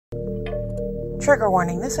Trigger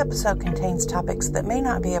warning, this episode contains topics that may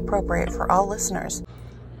not be appropriate for all listeners.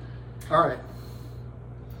 All right.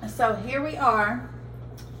 So here we are,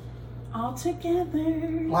 all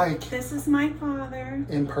together. This is my father.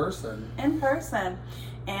 In person.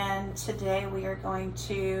 And today we are going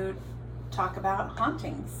to talk about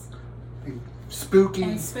hauntings.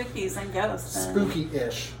 Spookies and ghosts.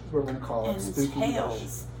 Spooky-ish is what we're going to call it. And Spooky-ish.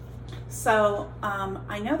 tales. So,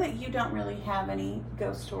 I know that you don't really have any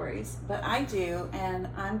ghost stories, but I do, and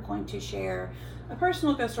I'm going to share a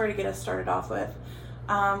personal ghost story to get us started off with.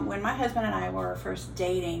 When my husband and I were first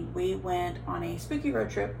dating, we went on a spooky road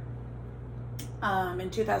trip in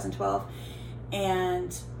 2012,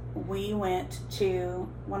 and we went to,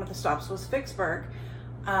 one of the stops was Vicksburg,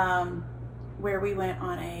 where we went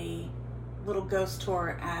on a little ghost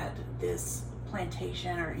tour at this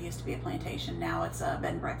plantation, or it used to be a plantation. Now it's a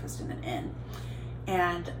bed and breakfast and an inn.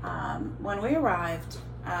 And when we arrived,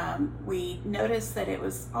 we noticed that it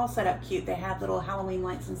was all set up cute. They had little Halloween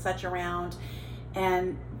lights and such around,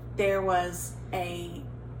 and there was a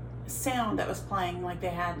sound that was playing, like they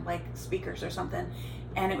had like speakers or something,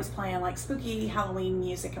 and it was playing like spooky Halloween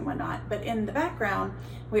music and whatnot. But in the background,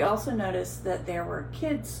 we also noticed that there were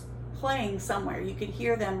kids playing somewhere. You could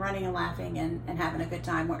hear them running and laughing and having a good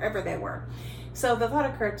time wherever they were. So the thought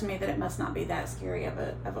occurred to me that it must not be that scary of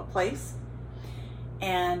a place.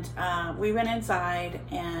 And we went inside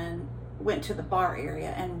and went to the bar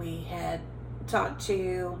area, and we had talked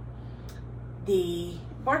to the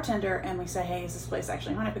bartender, and we said, hey, is this place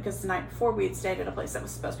actually haunted? Because the night before we had stayed at a place that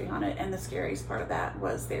was supposed to be haunted, and the scariest part of that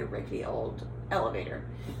was their rickety old elevator.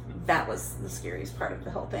 That was the scariest part of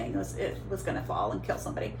the whole thing, was it was going to fall and kill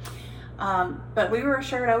somebody. But we were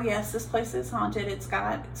assured, oh yes, this place is haunted. It's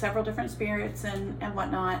got several different spirits and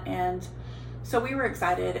whatnot. And so we were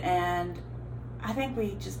excited, and I think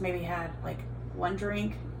we just maybe had like one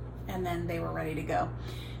drink, and then they were ready to go.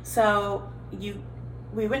 So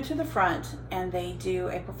we went to the front, and they do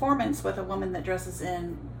a performance with a woman that dresses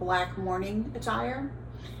in black mourning attire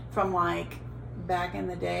from like back in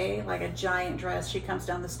the day, like a giant dress. She comes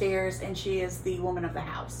down the stairs, and she is the woman of the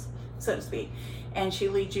house, so to speak. And she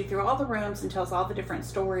leads you through all the rooms and tells all the different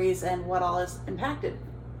stories and what all has impacted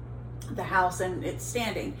the house and its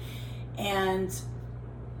standing. And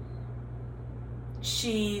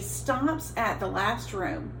she stops at the last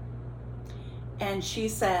room, and she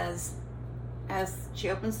says, as she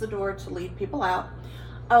opens the door to lead people out,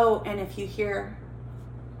 oh, and if you hear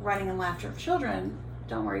running and laughter of children,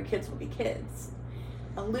 don't worry, kids will be kids,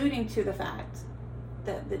 alluding to the fact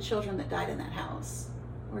that the children that died in that house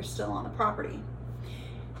were still on the property.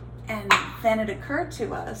 And then it occurred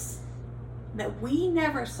to us that we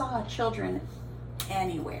never saw children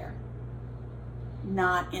anywhere.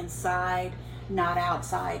 Not inside, not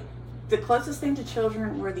outside. The closest thing to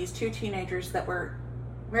children were these two teenagers that were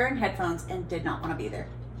wearing headphones and did not want to be there.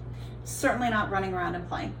 Certainly not running around and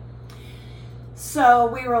playing. So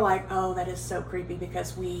we were like, oh, that is so creepy,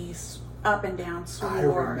 because we up and down swore. I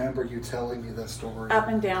remember you telling me that story. Up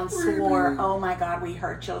and down swore, oh my God, we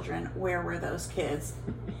heard children. Where were those kids?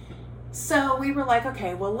 So we were like,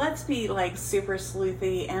 okay, well, let's be like super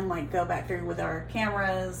sleuthy and like go back through with our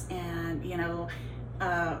cameras and, you know,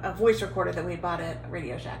 a voice recorder that we bought at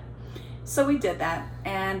Radio Shack. So we did that,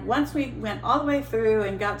 and once we went all the way through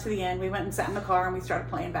and got to the end, we went and sat in the car and we started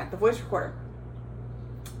playing back the voice recorder.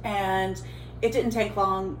 And it didn't take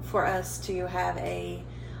long for us to have a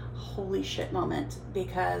holy shit moment,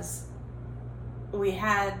 because we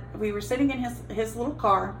were sitting in his little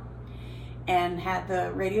car and had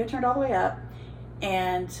the radio turned all the way up,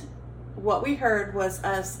 and what we heard was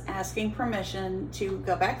us asking permission to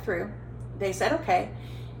go back through. They said okay,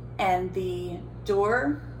 and the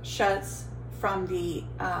door shuts from the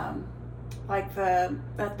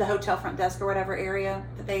the hotel front desk or whatever area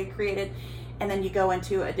that they created, and then you go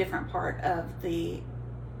into a different part of the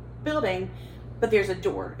building, but there's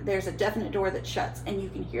a definite door that shuts, and you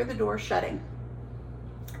can hear the door shutting.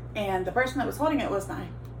 And the person that was holding it was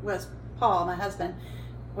Paul, my husband,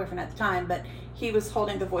 boyfriend at the time, but he was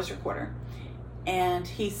holding the voice recorder. And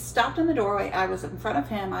he stopped in the doorway. I was in front of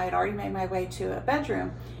him. I had already made my way to a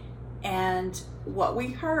bedroom. And what we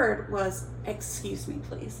heard was, excuse me,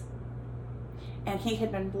 please. And he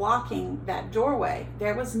had been blocking that doorway.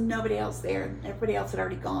 There was nobody else there. Everybody else had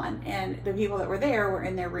already gone. And the people that were there were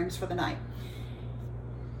in their rooms for the night.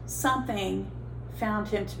 Something found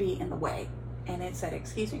him to be in the way. And it said,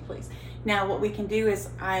 excuse me, please. Now, what we can do is,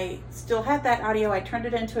 I still had that audio. I turned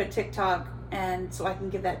it into a TikTok, and so I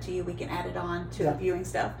can give that to you. We can add it on to the viewing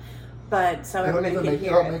stuff. But so everybody can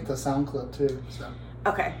hear it. It'll make the sound clip too. So.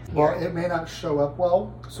 Okay. Well, it may not show up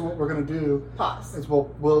well. So what we're going to do Pause. is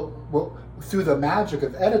we'll through the magic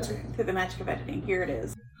of editing. Through the magic of editing, here it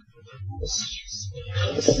is.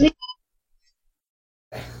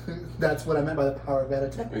 That's what I meant by the power of The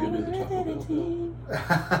editing. power of editing.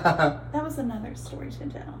 That was another story to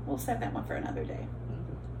tell. We'll save that one for another day.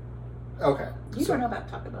 Okay. You so, don't know about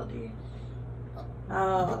Taco Bell, do you?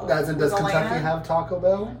 Oh. As in, does With Kentucky Elena? have Taco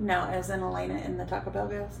Bell? No, as in Elena in the Taco Bell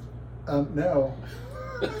Ghost? No.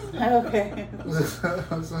 Okay. It's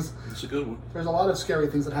a good one. There's a lot of scary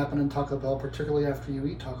things that happen in Taco Bell, particularly after you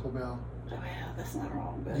eat Taco Bell. Oh, yeah, that's not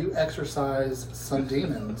wrong, but... You exercise some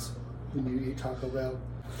demons when you eat Taco Bell.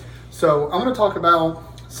 So I'm going to talk about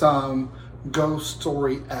some ghost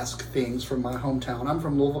story-esque things from my hometown. I'm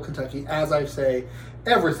from Louisville, Kentucky, as I say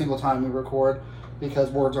every single time we record, because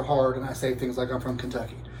words are hard and I say things like I'm from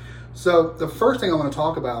Kentucky. So the first thing I want to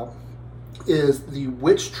talk about is the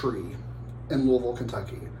witch tree in Louisville,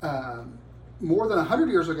 Kentucky. More than 100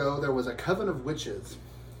 years ago, there was a coven of witches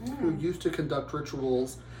who used to conduct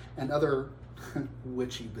rituals and other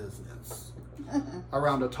witchy business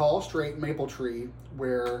around a tall, straight maple tree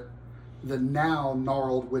where the now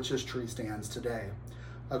gnarled witch's tree stands today,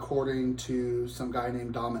 according to some guy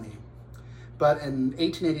named Domini. But in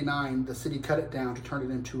 1889, the city cut it down to turn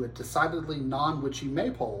it into a decidedly non-witchy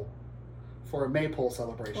maypole for a maypole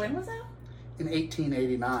celebration. When was that? In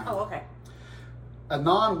 1889. Oh, okay. A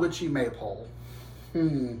non-witchy maypole.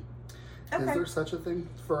 Is Okay. there such a thing?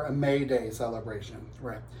 For a May Day celebration.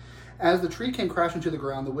 Right. As the tree came crashing to the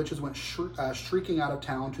ground, the witches went shrieking out of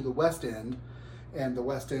town to the West End. And the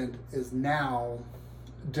West End is now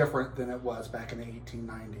different than it was back in the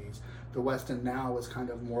 1890s. The West End now is kind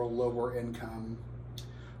of more lower income.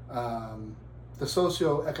 The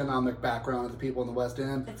socioeconomic background of the people in the West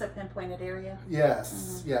End. It's a pinpointed area.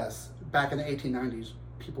 Yes, yes. Back in the 1890s,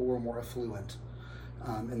 people were more affluent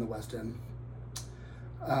in the West End,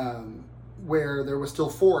 where there was still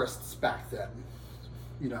forests back then.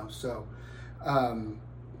 You know, so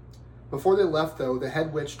before they left, though, the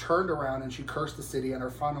head witch turned around and she cursed the city, and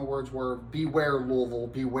her final words were, "Beware, Louisville,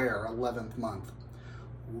 beware, 11th month."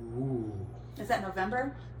 Ooh. Is that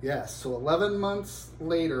November? Yes, so 11 months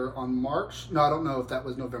later on March, no, I don't know if that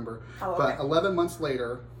was November, Oh, but okay. 11 months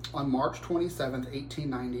later, on March 27th,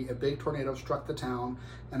 1890, a big tornado struck the town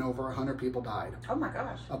and over 100 people died. Oh my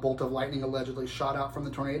gosh. A bolt of lightning allegedly shot out from the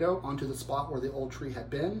tornado onto the spot where the old tree had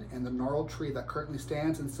been, and the gnarled tree that currently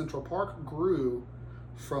stands in Central Park grew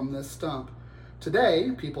from this stump.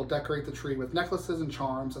 Today, people decorate the tree with necklaces and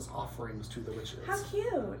charms as offerings to the witches. How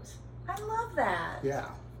cute. I love that. Yeah,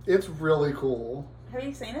 it's really cool. Have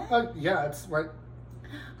you seen it? Yeah, it's right.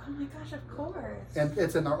 Oh my gosh, of course. And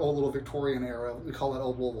it's in our old little Victorian era. We call it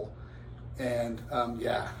Old Louisville. And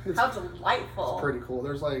yeah, it's How delightful. pretty cool.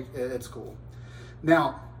 There's like, it's cool.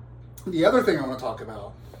 Now, the other thing I want to talk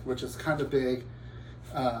about, which is kind of big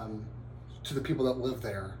to the people that live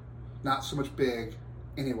there, not so much big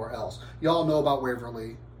anywhere else. Y'all know about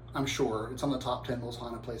Waverly, I'm sure. It's on the top 10 most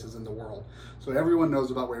haunted places in the world. So everyone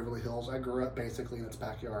knows about Waverly Hills. I grew up basically in its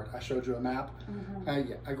backyard. I showed you a map.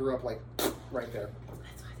 Mm-hmm. I grew up like right there.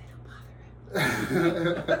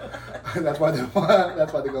 That's why they don't bother it.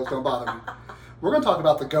 that's why the ghosts don't bother me. We're going to talk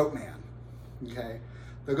about the Goat Man. Okay,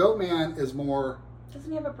 the Goat Man is more. Doesn't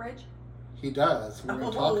he have a bridge? He does. We're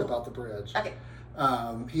going to talk about the bridge. Okay.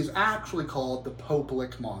 He's actually called the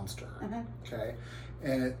Popelick Monster. Mm-hmm. Okay,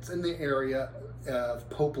 and it's in the area of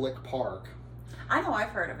Popelick Park. I know I've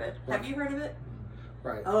heard of it. Right. Have you heard of it?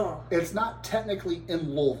 Right. Oh. It's not technically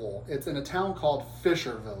in Louisville. It's in a town called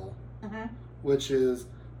Fisherville, Mm-hmm. which is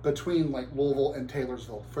between like Louisville and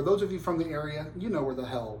Taylorsville. For those of you from the area, you know where the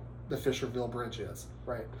hell the Fisherville Bridge is,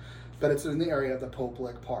 right? But it's in the area of the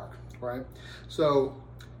Popelick Park, right? So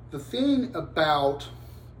the thing about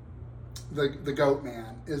the Goat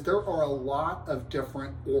Man is there are a lot of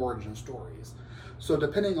different origin stories. So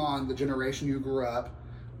depending on the generation you grew up,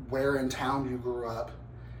 where in town you grew up,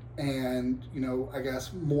 and, you know, I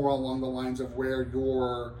guess more along the lines of where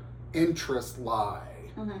your interests lie,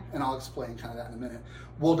 Mm-hmm. and I'll explain kind of that in a minute,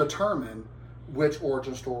 will determine which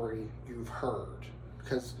origin story you've heard.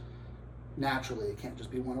 Because naturally, it can't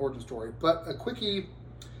just be one origin story. But a quickie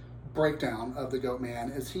breakdown of the Goat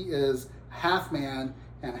Man is he is half man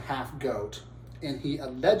and half goat, and he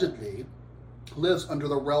allegedly lives under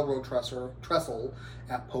the railroad trestle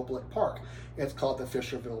at Popelick Park. It's called the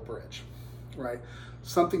Fisherville Bridge, right?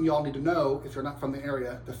 Something y'all need to know if you're not from the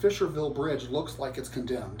area, the Fisherville Bridge looks like it's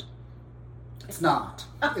condemned. It's not.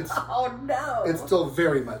 It's Oh no. it's still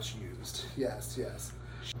very much used. Yes, yes.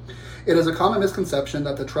 It is a common misconception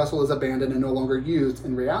that the trestle is abandoned and no longer used.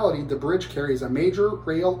 In reality, the bridge carries a major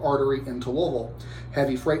rail artery into Louisville.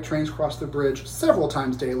 Heavy freight trains cross the bridge several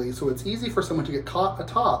times daily, so it's easy for someone to get caught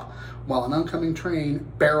atop while an oncoming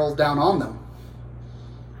train barrels down on them.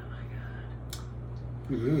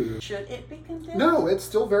 Ooh. Should it be condemned? No, it's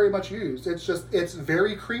still very much used. It's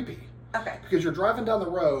very creepy. Okay. Because you're driving down the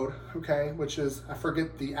road, okay, which is, I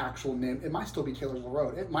forget the actual name. It might still be Taylorsville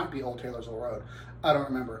Road. It might be Old Taylorsville Road. I don't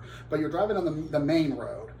remember. But you're driving on the main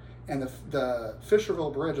road, and the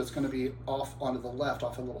Fisherville Bridge is going to be off onto the left,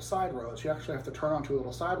 off a little side road. So you actually have to turn onto a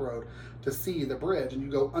little side road to see the bridge, and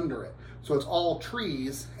you go under it. So it's all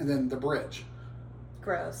trees and then the bridge.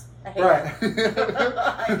 Gross. I hate it.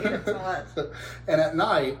 I hate it so much. And at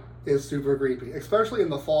night, is super creepy, especially in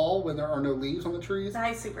the fall when there are no leaves on the trees.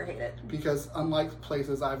 I super hate it. Because unlike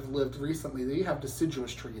places I've lived recently, they have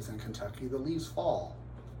deciduous trees in Kentucky. The leaves fall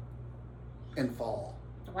in fall.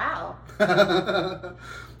 Wow.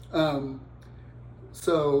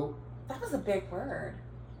 So. That was a big word.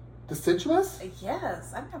 Deciduous?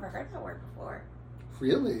 Yes, I've never heard that word before.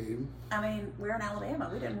 Really? I mean, we're in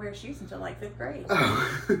Alabama. We didn't wear shoes until like 5th grade.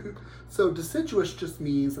 So deciduous just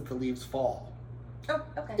means that the leaves fall. Oh,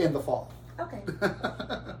 okay. In the fall. Okay. They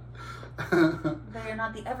are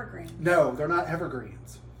not the evergreens. No, they're not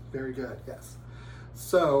evergreens. Very good, yes.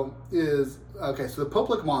 So so the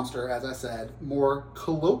Popelick Monster, as I said, more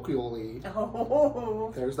colloquially,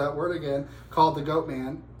 there's that word again, called the Goat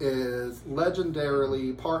Man, is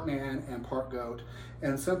legendarily part man and part goat.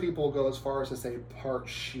 And some people go as far as to say part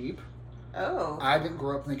sheep. Oh. I didn't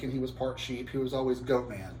grow up thinking he was part sheep. He was always Goat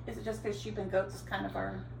Man. Is it just because sheep and goats kind of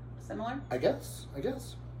are similar? I guess.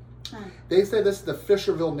 They say this is the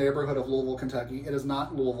Fisherville neighborhood of Louisville, Kentucky. It is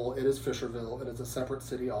not Louisville. It is Fisherville. It is a separate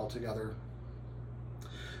city altogether.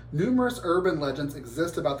 Numerous urban legends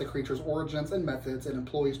exist about the creature's origins and methods it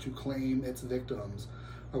employs to claim its victims.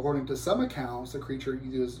 According to some accounts, the creature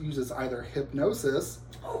uses either hypnosis.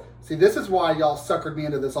 See, this is why y'all suckered me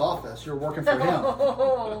into this office. You're working for him.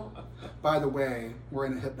 By the way, we're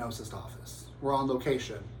in a hypnosis office. We're on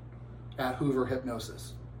location at Hoover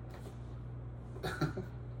Hypnosis.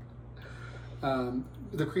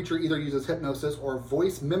 The creature either uses hypnosis or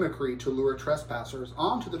voice mimicry to lure trespassers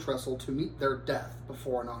onto the trestle to meet their death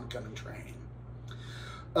before an oncoming train.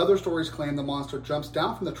 Other stories claim the monster jumps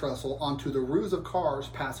down from the trestle onto the roofs of cars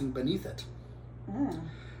passing beneath it.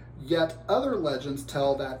 Yet other legends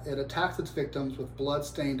tell that it attacks its victims with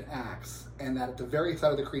blood-stained axe, and that at the very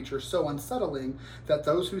sight of the creature is so unsettling that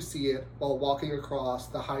those who see it while walking across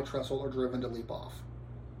the high trestle are driven to leap off.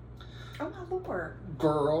 Oh my lord.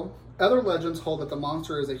 Girl. Other legends hold that the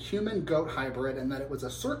monster is a human-goat hybrid and that it was a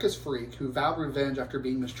circus freak who vowed revenge after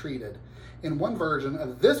being mistreated. In one version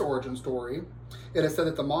of this origin story, it is said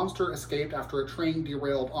that the monster escaped after a train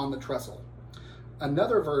derailed on the trestle.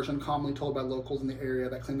 Another version, commonly told by locals in the area,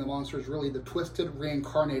 that claim the monster is really the twisted,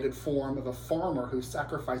 reincarnated form of a farmer who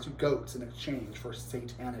sacrificed goats in exchange for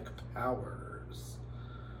satanic powers.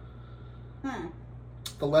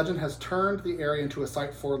 The legend has turned the area into a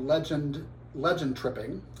site for legend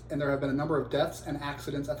tripping, and there have been a number of deaths and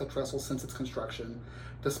accidents at the trestle since its construction,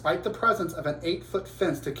 despite the presence of an 8-foot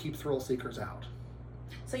fence to keep thrill seekers out.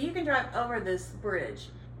 So you can drive over this bridge,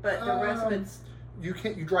 but the rest of it's... You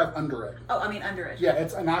drive under it. Oh, I mean under it. Yeah,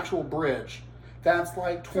 it's an actual bridge. That's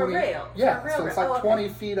like 20... For rail. Yeah, for so it's like 20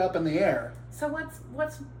 feet up in the air. So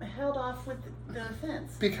what's held off with the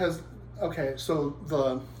fence? Because, okay, so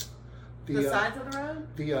the sides of the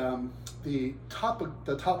road?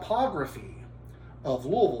 The topography of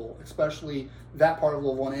Louisville, especially that part of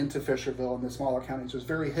Louisville and into Fisherville and the smaller counties, was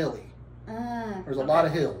very hilly. There's a lot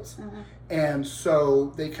of hills. And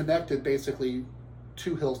so they connected basically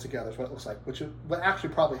two hills together, is what it looks like. What actually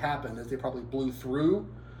probably happened is they probably blew through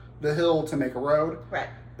the hill to make a road. Right.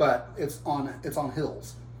 But it's on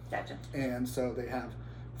hills. Gotcha. And so they have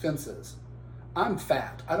fences. I'm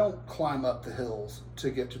fat. I don't climb up the hills to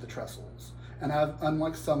get to the trestles. And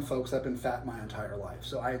unlike some folks, I've been fat my entire life.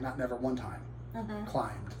 So I have never one time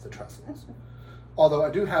climbed the trestles. Although I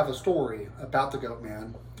do have a story about the Goat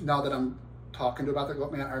Man. Now that I'm talking about the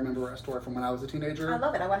Goat Man, I remember a story from when I was a teenager. I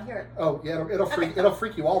love it. I want to hear it. Oh, yeah, it'll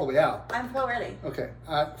freak you all the way out. I'm so ready. Okay.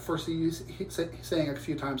 First, he's saying a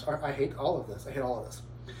few times, I hate all of this. I hate all of this.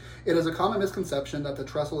 It is a common misconception that the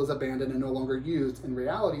trestle is abandoned and no longer used. In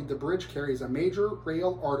reality, the bridge carries a major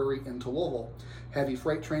rail artery into Louisville. Heavy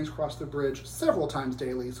freight trains cross the bridge several times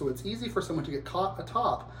daily, so it's easy for someone to get caught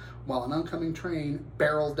atop while an oncoming train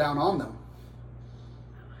barrels down on them.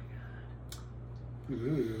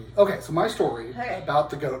 Ooh. Okay, so my story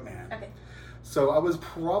about the Goat Man. Okay. So I was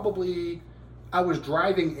probably, I was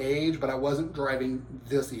driving age, but I wasn't driving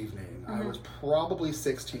this evening. I was probably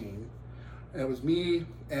 16. And it was me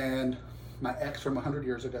and my ex from 100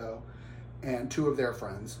 years ago and 2 of their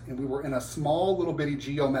friends. And we were in a small little bitty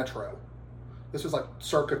Geo Metro. This was like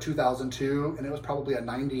circa 2002, and it was probably a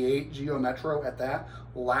 98 Geo Metro at that.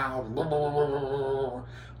 Loud.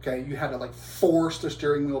 Okay, you had to like force the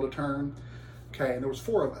steering wheel to turn. Okay, and there was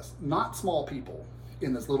 4 of us, not small people,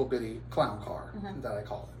 in this little bitty clown car that I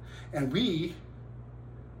call it. And we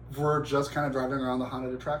were just kind of driving around the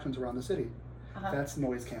haunted attractions around the city. That's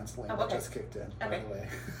noise canceling. That just kicked in, by the way.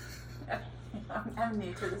 I'm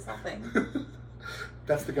new to this whole thing.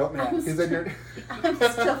 That's the goat man. I'm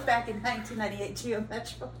still back in 1998 Geo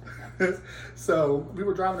Metro. So we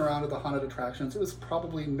were driving around at the haunted attractions. It was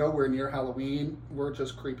probably nowhere near Halloween. We're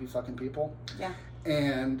just creepy fucking people. Yeah.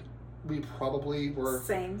 And we probably were...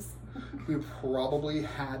 Sames. We probably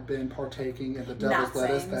had been partaking in the devil's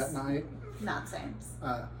lettuce that night. Not sames.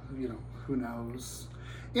 You know, who knows.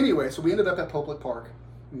 Anyway, so we ended up at Popelick Park.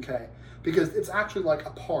 Okay. Because it's actually like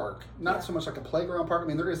a park. Not so much like a playground park. I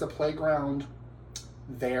mean, there is a playground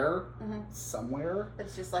there somewhere.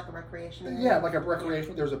 It's just like a recreation area. Yeah, like a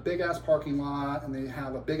recreation. There's a big ass parking lot, and they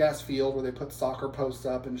have a big ass field where they put soccer posts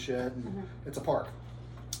up and shit, and it's a park.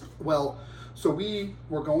 Well, so we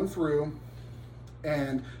were going through,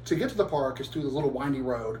 and to get to the park is through this little windy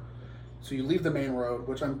road. So you leave the main road,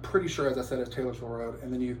 which I'm pretty sure, as I said, is Taylorsville Road,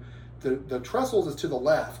 and then the Trestles is to the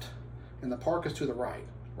left, and the park is to the right,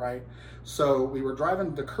 right? So we were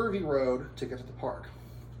driving the curvy road to get to the park,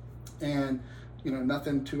 and you know,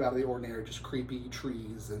 nothing too out of the ordinary, just creepy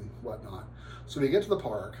trees and whatnot. So we get to the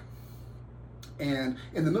park, and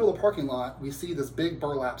in the middle of the parking lot, we see this big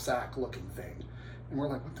burlap sack looking thing. And we're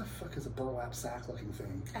like, what the fuck is a burlap sack looking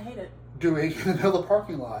thing? I hate it. Doing in the middle of the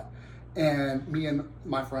parking lot. And me and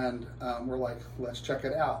my friend were like, let's check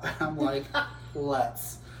it out. I'm like,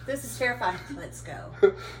 let's. This is terrifying. Let's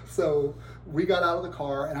go. So we got out of the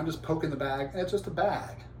car, and I'm just poking the bag, and it's just a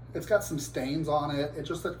bag. It's got some stains on it. It's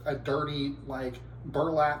just a dirty, like,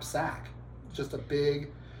 burlap sack. Just a big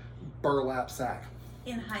burlap sack.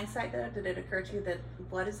 In hindsight, though, did it occur to you that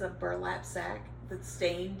what is a burlap sack that's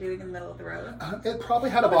stained doing in the middle of the road? It probably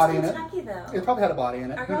had a body in it. Kentucky, though? It probably had a body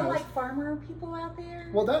in it. Are y'all like farmer people out there?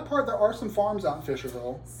 Well, that part, there are some farms out in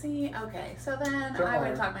Fisherville. See, okay. So then I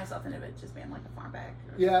would talk myself into it just being like a farm bag.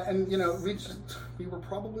 Yeah, and you know, we were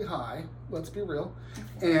probably high, let's be real.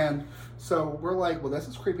 Okay. And so we're like, well, this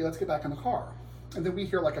is creepy, let's get back in the car. And then we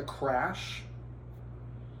hear like a crash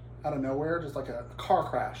out of nowhere, just like a car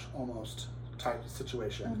crash almost type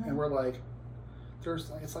situation. And we're like,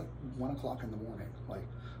 it's like 1 o'clock in the morning. Like,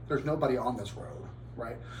 there's nobody on this road,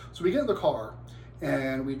 right? So we get in the car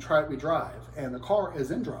and we drive, and the car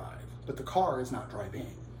is in drive, but the car is not driving.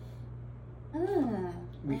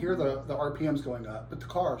 We hear the RPMs going up, but the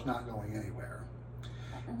car is not going anywhere.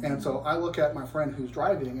 And so I look at my friend who's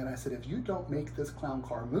driving, and I said, if you don't make this clown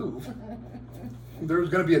car move, there's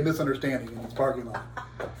going to be a misunderstanding in this parking lot.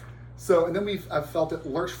 So, and then I felt it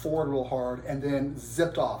lurch forward real hard and then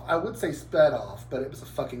zipped off. I would say sped off, but it was a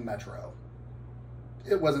fucking Metro.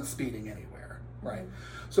 It wasn't speeding anywhere, right?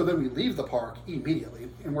 So then we leave the park immediately,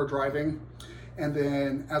 and we're driving. And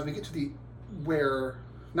then as we get to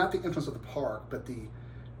not the entrance of the park, but the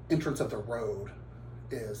entrance of the road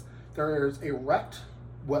there's a wrecked,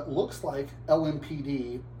 what looks like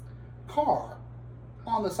LMPD car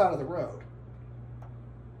on the side of the road.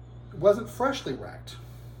 It wasn't freshly wrecked.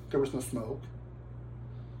 There was no smoke.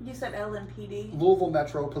 You said LMPD? Louisville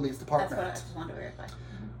Metro Police Department. That's what I just wanted to verify.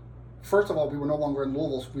 First of all, we were no longer in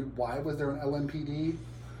Louisville, so why was there an LMPD?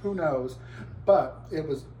 Who knows? But it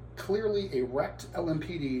was clearly a wrecked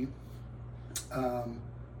LMPD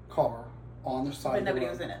car on the side of the road. But nobody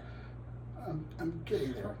was in it. I'm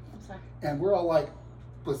getting there. I'm sorry. And we're all like,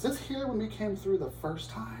 was this here when we came through the first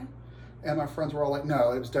time? And my friends were all like,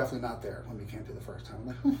 no, it was definitely not there when we came through the first time.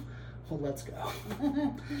 I'm like, well, let's go.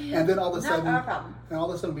 And then all of a sudden, not our problem. And all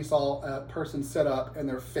of a sudden we saw a person sit up and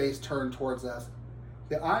their face turned towards us.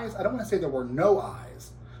 The eyes, I don't want to say there were no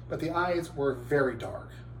eyes, but the eyes were very dark.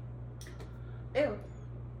 Ew.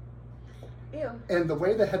 Ew. And the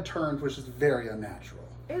way they had turned was just very unnatural.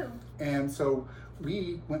 Ew. And so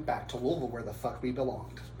we went back to Louisville where the fuck we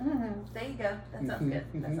belonged. There you go. That sounds good.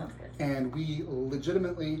 That sounds good. And we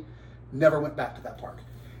legitimately never went back to that park.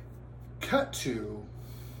 Cut to,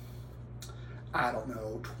 I don't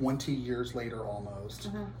know, 20 years later almost.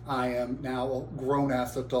 I am now a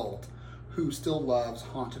grown-ass adult who still loves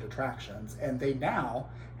haunted attractions. And they now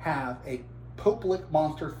have a Popelick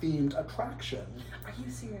Monster themed attraction. Are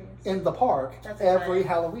you serious? In the park every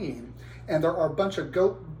Halloween. And there are a bunch of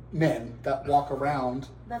goat men that walk around.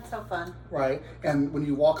 That's so fun. Right? And when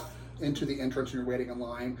you walk into the entrance and you're waiting in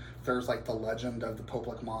line, there's like the legend of the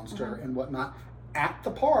Popelick Monster and whatnot at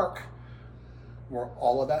the park, where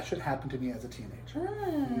all of that should happen to me as a teenager.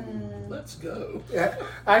 Let's go. Yeah,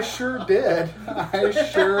 I sure did. I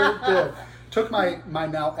sure did. Took my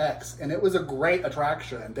now ex, and it was a great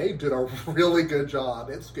attraction. They did a really good job.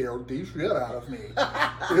 It scared the shit out of me.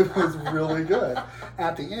 It was really good.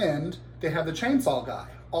 At the end, they have the chainsaw guy.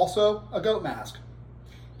 Also, a goat mask.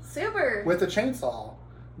 Super. With a chainsaw.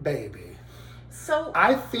 Baby. So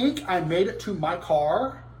I think I made it to my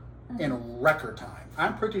car in record time.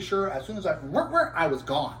 I'm pretty sure as soon as I was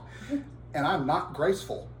gone. And I'm not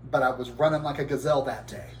graceful, but I was running like a gazelle that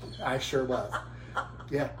day. I sure was.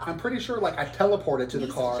 Yeah, I'm pretty sure like I teleported to the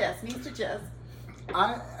car. Knees to chest.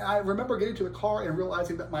 I remember getting to the car and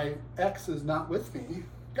realizing that my ex is not with me.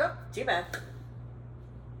 Oh, too bad.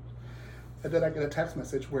 And then I get a text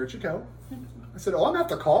message, "Where'd you go?" I said, "Oh, I'm at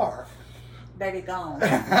the car." Baby, gone.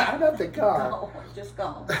 I'm at the car. Gone. Just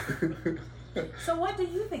gone. So what do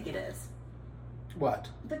you think it is? What?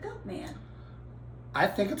 The goat man. I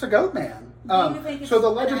think it's a goat man. Do you think it's so the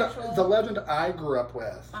legend I grew up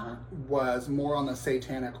with was more on the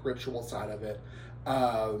satanic ritual side of it.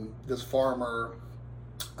 This farmer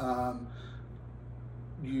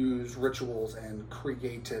used rituals and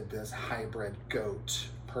created this hybrid goat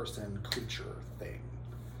person creature thing.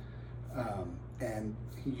 And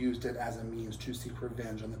he used it as a means to seek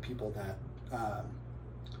revenge on the people that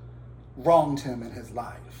wronged him in his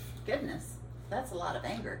life. Goodness. That's a lot of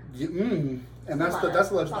anger. And that's the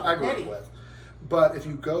legend I grew up with. But if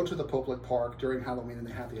you go to the Popelick Park during Halloween and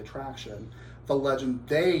they have the attraction, the legend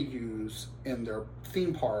they use in their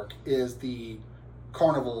theme park is the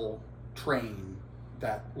carnival train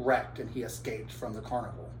that wrecked and he escaped from the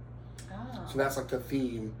carnival. Oh. So that's like the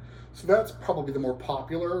theme. So that's probably the more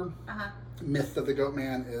popular myth of the goat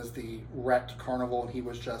man is the wrecked carnival and he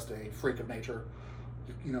was just a freak of nature.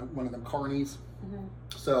 You know, one of them carnies.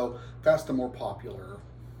 So that's the more popular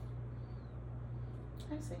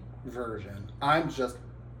version. I'm just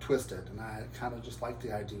twisted, and I kind of just like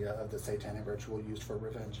the idea of the satanic ritual used for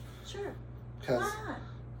revenge. Sure. Because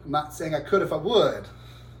I'm not saying I could if I would,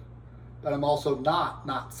 but I'm also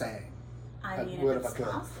not saying I would if I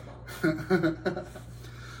could.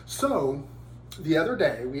 So the other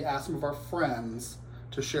day, we asked some of our friends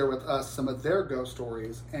to share with us some of their ghost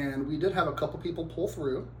stories, and we did have a couple people pull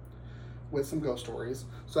through with some ghost stories.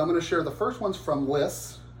 So I'm going to share the first ones from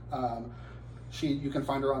Liss. You can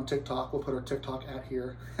find her on TikTok. We'll put her TikTok at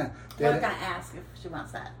here. I'm going to ask if she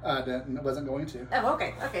wants that. I wasn't going to. Oh,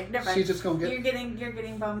 okay, never mind. She's just going to get. You're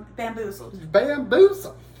getting bamboozled.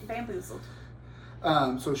 Bamboozled.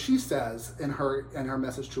 So she says in her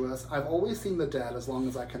message to us, "I've always seen the dead as long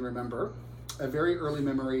as I can remember. A very early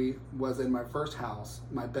memory was in my first house.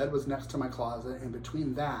 My bed was next to my closet, and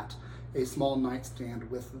between that, a small nightstand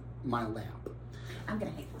with my lamp." I'm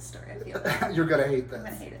going to hate this story, I feel. You're going to hate this. I'm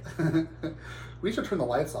going to hate it. We should turn the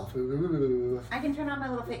lights off. Ooh. I can turn on my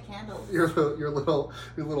little fake candles. Your little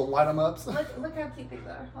light 'em ups. Look how cute these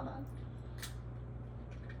are. Hold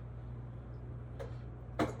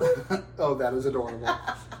on. Oh, that is adorable.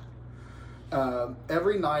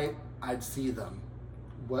 Every night I'd see them.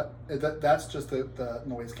 What? That's just the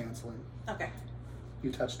noise canceling. Okay.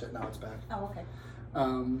 You touched it. Now it's back. Oh, okay.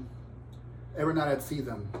 Every night I'd see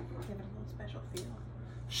them. Give it a little special feel.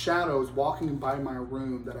 Shadows walking by my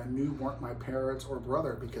room that I knew weren't my parents or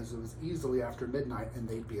brother because it was easily after midnight and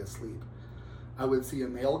they'd be asleep. I would see a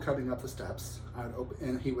male coming up the steps.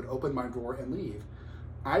 And he would open my door and leave.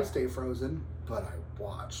 I'd stay frozen, but I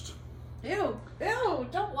watched. Ew,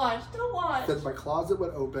 don't watch. Then my closet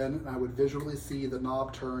would open and I would visually see the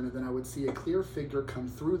knob turn and then I would see a clear figure come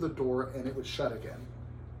through the door and it would shut again.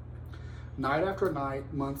 Night after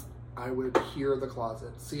night, months, I would hear the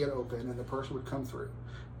closet, see it open, and the person would come through.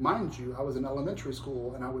 Mind you, I was in elementary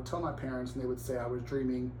school and I would tell my parents and they would say I was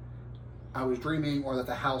dreaming or that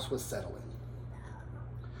the house was settling.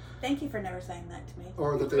 Thank you for never saying that to me.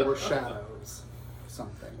 Or that they were shadows,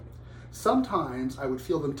 something. Sometimes I would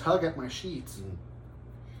feel them tug at my sheets.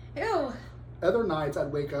 Ew. Other nights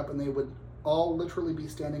I'd wake up and they would all literally be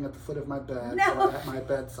standing at the foot of my bed or at my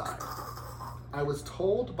bedside. I was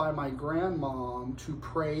told by my grandmom to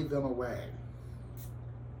pray them away.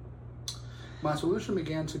 My solution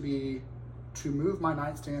began to be to move my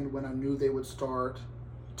nightstand when I knew they would start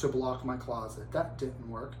to block my closet. That didn't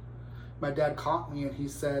work. My dad caught me and he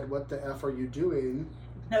said, "What the F are you doing?"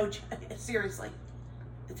 No, seriously.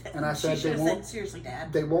 And I said, "Seriously,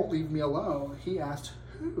 Dad. They won't leave me alone." He asked,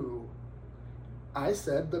 "Who?" I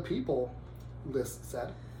said, "The people," Liss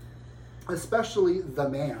said. especially the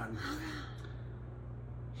man.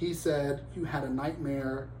 He said you had a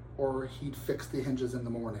nightmare or he'd fix the hinges in the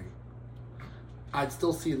morning. I'd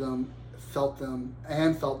still see them, felt them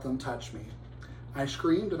touch me. I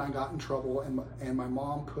screamed and I got in trouble, and my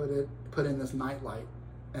mom put in this nightlight,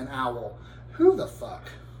 an owl. Who the fuck?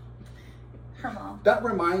 Her mom. That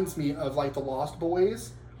reminds me of like the Lost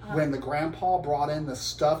Boys when the grandpa brought in the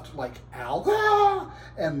stuffed like owl,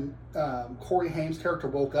 and Corey Haim's character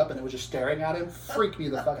woke up and it was just staring at him. Freaked me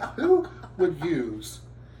the fuck out. Who would use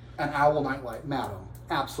an owl nightlight, madam?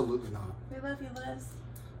 Absolutely not. We love you, Liss.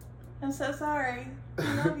 I'm so sorry. We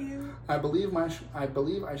love you. I believe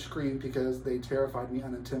I screamed because they terrified me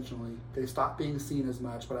unintentionally. They stopped being seen as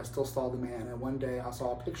much, but I still saw the man. And one day I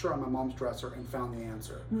saw a picture on my mom's dresser and found the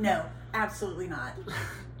answer. No, absolutely not.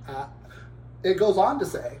 It goes on to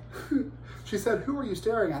say, she said, "Who are you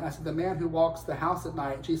staring at?" And I said, "The man who walks the house at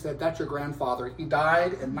night." She said, "That's your grandfather. He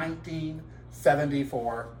died in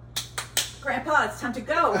 1974. Grandpa, it's time to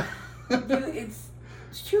go. It's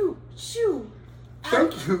shoo.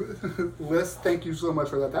 Thank you, Liss. Thank you so much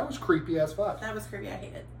for that. That was creepy as fuck. That was creepy. I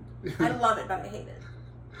hate it. I love it, but I hate it.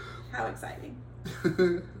 How exciting.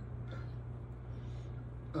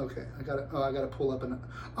 Okay, I gotta pull up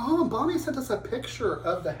Bonnie sent us a picture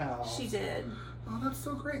of the house. She did. Oh, that's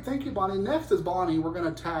so great. Thank you, Bonnie. Next is Bonnie. We're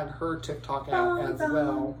gonna tag her TikTok out as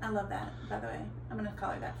well. I love that, by the way. I'm gonna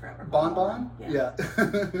call her that forever. Bon? Yeah.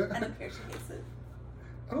 I don't care if she hates it.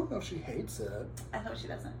 I don't know if she hates it. I hope she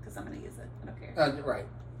doesn't, because I'm gonna use it. I don't care. Right.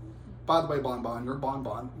 By the way, Bon, you're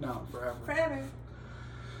Bon. No, forever. Forever.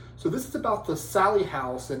 So this is about the Sallie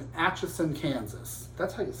House in Atchison, Kansas.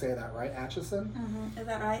 That's how you say that, right? Atchison? Mm-hmm. Is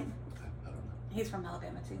that right? I don't know. He's from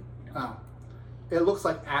Alabama, too. Oh. It looks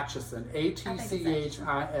like Atchison. Atchison.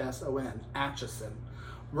 Atchison.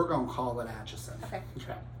 We're going to call it Atchison. Okay.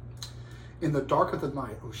 In the dark of the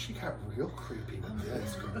night. Oh, she got real creepy with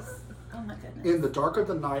this. Oh, my goodness. In the dark of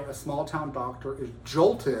the night, a small town doctor is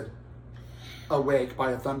jolted awake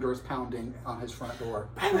by a thunderous pounding on his front door.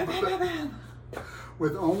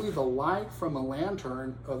 With only the light from a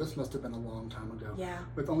lantern. Oh, this must have been a long time ago. Yeah.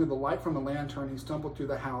 With only the light from a lantern, he stumbled through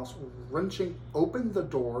the house, wrenching open the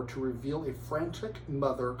door to reveal a frantic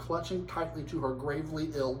mother clutching tightly to her gravely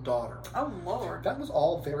ill daughter. Oh, Lord. That was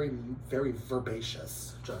all very, very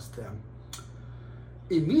verbacious just then.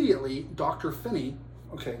 Immediately, Dr. Finney,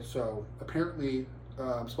 okay, so apparently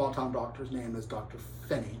small town doctor's name is Dr.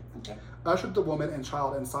 Finney, ushered the woman and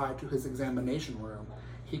child inside to his examination room.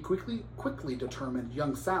 He quickly determined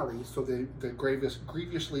young Sallie, so the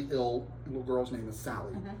grievously ill little girl's name is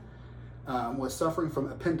Sallie, was suffering from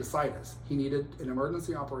appendicitis. He needed an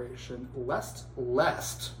emergency operation lest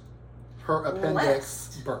her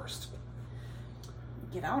appendix burst.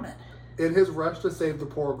 Get on it. In his rush to save the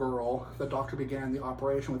poor girl, the doctor began the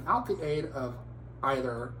operation without the aid of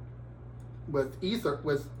with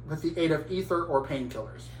the aid of ether or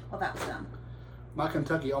painkillers. Well, that was dumb. My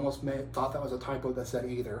Kentucky almost thought that was a typo that said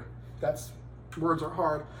either. Words are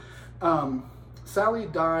hard. Sallie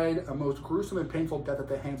died a most gruesome and painful death at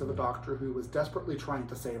the hands of a doctor who was desperately trying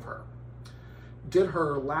to save her. Did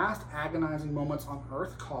her last agonizing moments on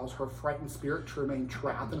earth cause her frightened spirit to remain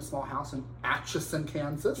trapped in a small house in Atchison,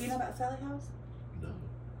 Kansas? Do you know about Sallie House? No.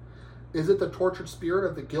 Is it the tortured spirit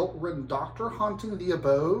of the guilt-ridden doctor haunting the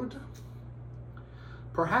abode?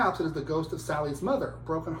 Perhaps it is the ghost of Sallie's mother,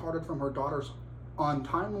 broken-hearted from her daughter's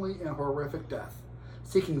untimely and horrific death,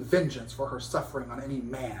 seeking vengeance for her suffering on any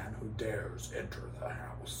man who dares enter the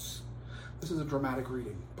house. This is a dramatic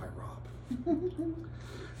reading by Rob.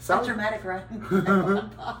 A dramatic writing.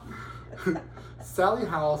 Sallie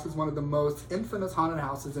House is one of the most infamous haunted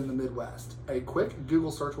houses in the Midwest. A quick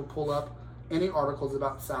Google search will pull up any articles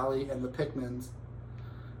about Sallie and the Pickmans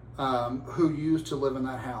who used to live in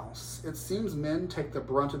that house. It seems men take the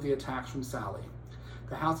brunt of the attacks from Sallie.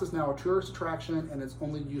 The house is now a tourist attraction and is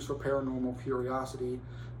only used for paranormal curiosity,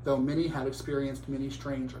 though many have experienced many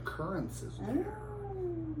strange occurrences there.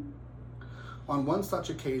 On one such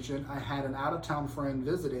occasion, I had an out-of-town friend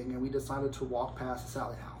visiting and we decided to walk past the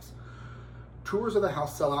Sallie House. Tours of the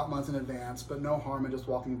house sell out months in advance, but no harm in just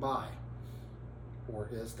walking by. Or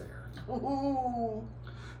is there? Ooh.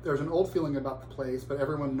 There's an old feeling about the place, but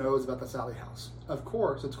everyone knows about the Sallie House. Of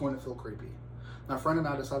course, it's going to feel creepy. My friend and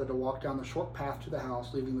I decided to walk down the short path to the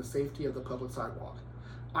house, leaving the safety of the public sidewalk.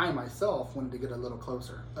 I myself wanted to get a little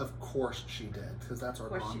closer. Of course she did, because that's our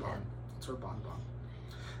bonbon. That's her bonbon.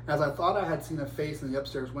 As I thought I had seen a face in the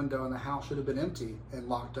upstairs window and the house should have been empty and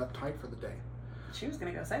locked up tight for the day. She was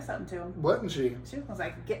going to go say something to him. Wasn't she? She was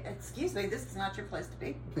like, excuse me, this is not your place to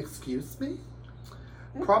be. Excuse me?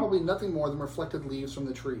 Probably nothing more than reflected leaves from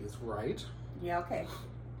the trees, right? Yeah, okay.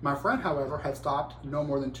 My friend, however, had stopped no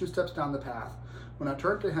more than 2 steps down the path. When I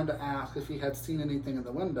turned to him to ask if he had seen anything in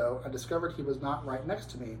the window, I discovered he was not right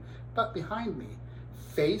next to me, but behind me,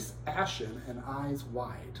 face ashen and eyes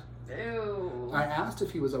wide. Ew. I asked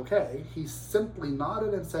if he was okay. He simply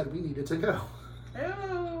nodded and said we needed to go.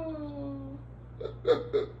 Ew.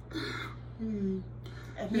 Hmm.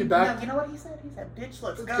 And you know what he said? He said, "Bitch,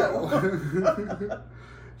 let's go."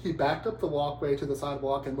 He backed up the walkway to the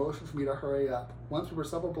sidewalk and motioned for me to hurry up. Once we were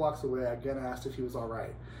several blocks away, I again asked if he was all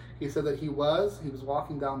right. He said that he was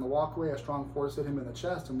walking down the walkway. A strong force hit him in the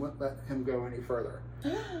chest and wouldn't let him go any further.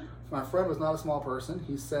 My friend was not a small person.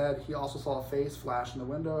 He said he also saw a face flash in the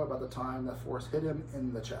window about the time the force hit him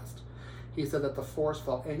in the chest. He said that the force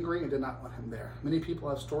felt angry and did not want him there. Many people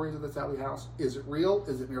have stories of the Sallie House. Is it real?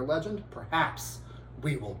 Is it mere legend? Perhaps.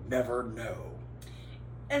 We will never know.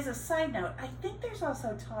 As a side note, I think there's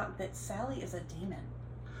also talk that Sallie is a demon.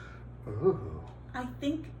 Ooh. I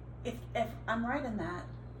think if I'm right in that,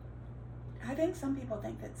 I think some people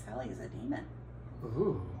think that Sallie is a demon.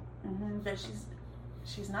 Ooh. Mm-hmm. That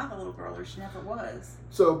she's not the little girl, or she never was.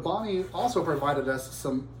 So Bonnie also provided us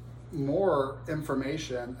some more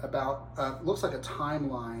information about, looks like a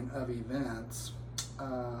timeline of events.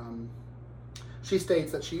 She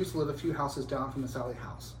states that she used to live a few houses down from the Sallie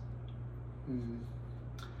House.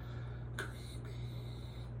 Creepy.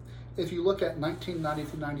 If you look at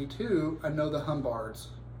 1990 to 92, I know the Humbards.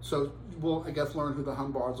 So we'll, I guess, learn who the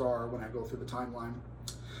Humbards are when I go through the timeline.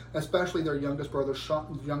 Especially their youngest brother,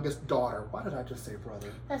 youngest daughter. Why did I just say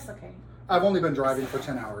brother? That's okay. I've only been driving for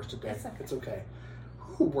 10 hours today. It's okay. It's okay.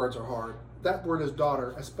 Ooh, words are hard. That word is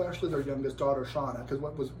daughter, especially their youngest daughter, Shauna, because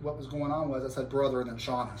what was going on was I said brother and then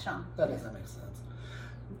Shauna. Shauna. That doesn't make sense.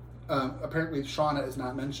 Apparently Shauna is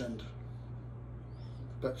not mentioned,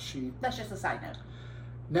 but she... That's just a side note.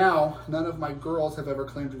 Now, none of my girls have ever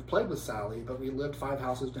claimed to have played with Sallie, but we lived 5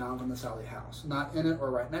 houses down from the Sallie House. Not in it or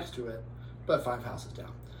right next to it, but 5 houses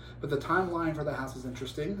down. But the timeline for the house is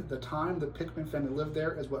interesting. The time the Pickman family lived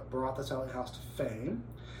there is what brought the Sallie House to fame.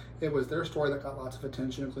 It was their story that got lots of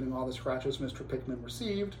attention, including all the scratches Mr. Pickman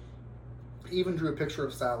received. He even drew a picture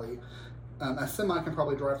of Sallie. A semi can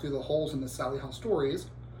probably drive through the holes in the Sallie House stories.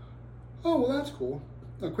 Oh, well, that's cool.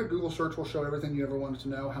 A quick Google search will show everything you ever wanted to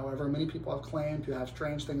know. However, many people have claimed to have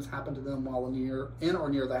strange things happen to them while in or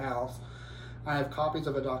near the house. I have copies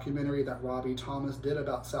of a documentary that Robbie Thomas did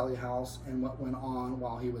about Sallie House and what went on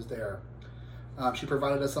while he was there. She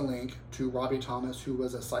provided us a link to Robbie Thomas,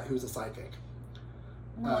 who's a psychic.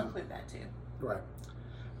 We'll include that too. Right.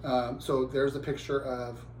 So there's a picture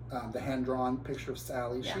of the hand-drawn picture of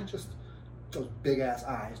Sallie. Yeah. She just, those big-ass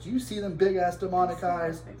eyes. Do you see them big-ass demonic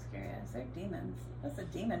eyes? Big scary eyes. They're demons. That's a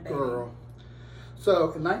demon baby. Girl.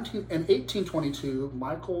 So in 1822,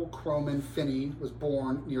 Michael Croman Finney was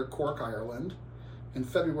born near Cork, Ireland. In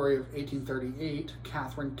February of 1838,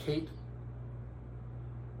 Catherine Kate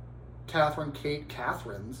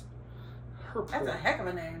Catherines. That's a heck of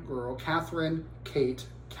a name. Girl, Catherine Kate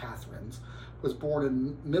Catherines, was born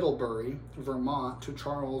in Middlebury, Vermont, to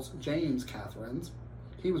Charles James Catherines.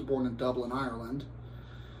 He was born in Dublin, Ireland.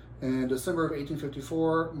 In December of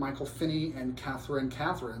 1854, Michael Finney and Catherine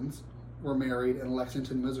Catherines were married in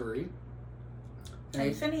Lexington, Missouri.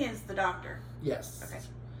 And Finney is the doctor. Yes. Okay.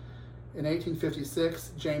 In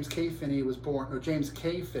 1856, James K. Finney was born. No, James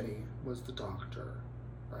K. Finney was the doctor,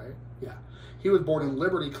 right? Yeah. He was born in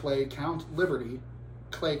Clay County,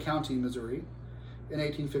 Missouri. In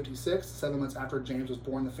 1856, 7 months after James was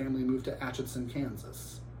born, the family moved to Atchison,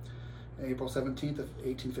 Kansas. On April 17th of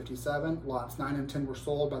 1857, lots 9 and 10 were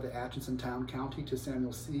sold by the Atchison Town County to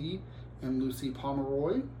Samuel C. and Lucy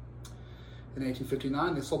Pomeroy. In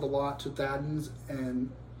 1859, they sold the lot to Thaddeus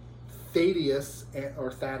and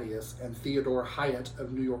Theodore Hyatt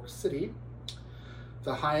of New York City.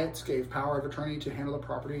 The Hyatts gave power of attorney to handle the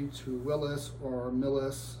property to Willis or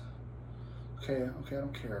Millis. Okay, I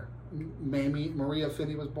don't care. Maria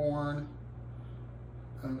Finney was born.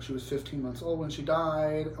 She was 15 months old when she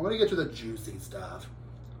died. I want to get to the juicy stuff.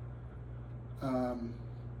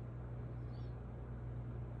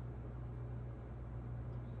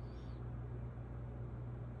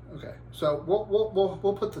 Okay, so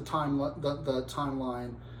we'll put the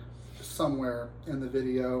timeline somewhere in the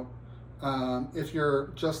video. If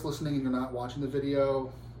you're just listening and you're not watching the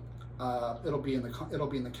video, it'll be in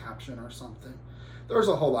the caption or something. There's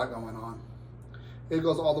a whole lot going on. It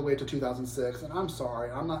goes all the way to 2006, and I'm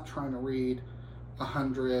sorry, I'm not trying to read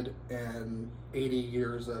 180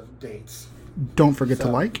 years of dates. Don't forget to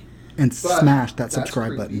like and smash that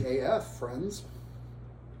subscribe button. That's creepy AF, friends.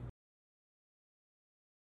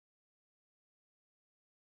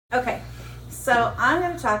 Okay, so I'm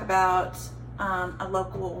going to talk about a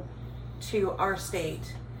local to our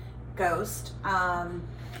state ghost.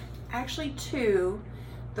 Actually, two.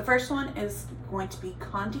 The first one is going to be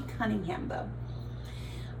Condi Cunningham, though.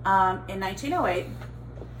 In 1908,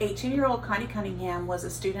 18-year-old Condi Cunningham was a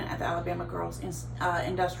student at the Alabama Girls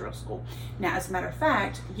Industrial School. Now, as a matter of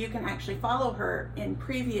fact, you can actually follow her in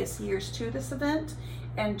previous years to this event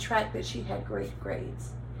and track that she had great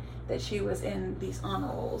grades, that she was in these honor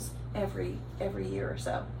rolls every year or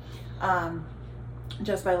so,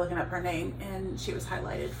 just by looking up her name, and she was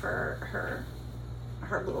highlighted for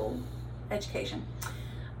her little education.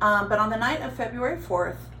 But on the night of February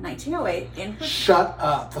 4th, 1908, in her... Shut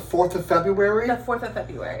up. The 4th of February? The 4th of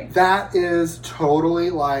February. That is totally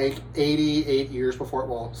like 88 years before,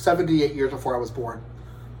 well, 78 years before I was born.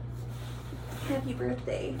 Happy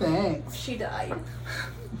birthday. Thanks. She died.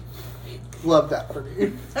 Love that for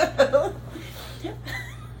me.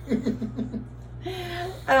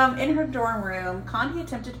 In her dorm room, Condi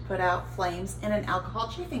attempted to put out flames in an alcohol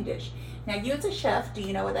chafing dish. Now, you as a chef, do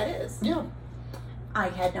you know what that is? Yeah. I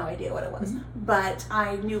had no idea what it was, but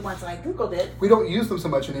I knew once I Googled it. We don't use them so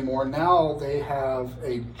much anymore. Now they have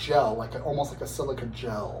a gel, almost like a silica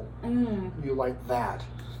gel. You like that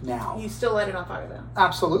now. You still light it on fire, though?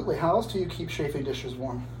 Absolutely. How else do you keep chafing dishes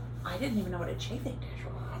warm? I didn't even know what a chafing dish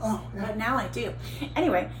was. Oh, yeah. But now I do.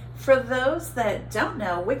 Anyway, for those that don't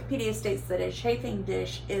know, Wikipedia states that a chafing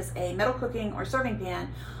dish is a metal cooking or serving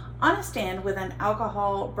pan on a stand with an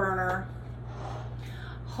alcohol burner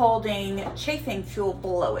holding chafing fuel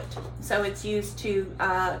below it. So it's used to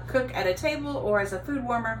cook at a table or as a food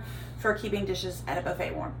warmer for keeping dishes at a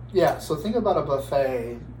buffet warm. Yeah, so think about a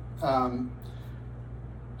buffet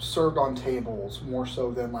served on tables more so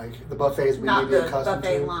than like the buffets we may be accustomed to. Not the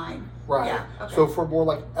buffet line. Right. Yeah, okay. So for more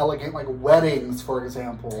like elegant, like weddings, for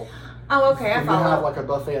example. Oh, okay, I follow. When you have like a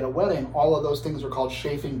buffet at a wedding, all of those things are called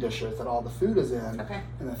chafing dishes that all the food is in. Okay.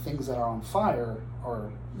 And the things that are on fire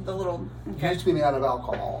are the little used to be made out of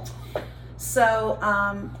alcohol. So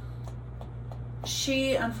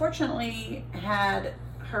she unfortunately had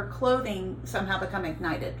her clothing somehow become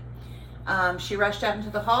ignited. She rushed out into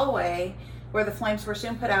the hallway where the flames were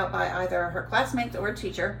soon put out by either her classmates or a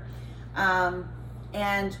teacher.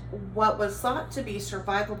 And what was thought to be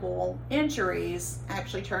survivable injuries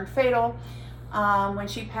actually turned fatal when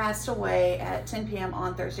she passed away at 10 p.m.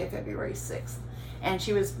 on Thursday, February 6th. And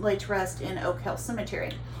she was laid to rest in Oak Hill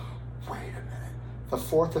Cemetery. Wait a minute. The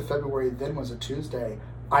 4th of February then was a Tuesday.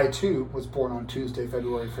 I, too, was born on Tuesday,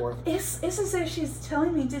 February 4th. It's as if she's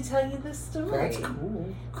telling me to tell you this story. That's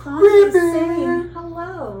cool. Connie saying,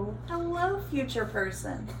 hello, future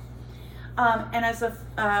person. And as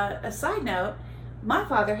a side note, my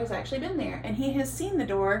father has actually been there, and he has seen the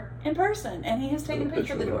door in person, and he has taken a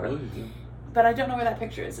picture of the door. But I don't know where that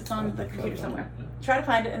picture is. It's on the computer somewhere. Try to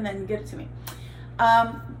find it and then get it to me.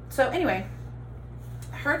 So anyway,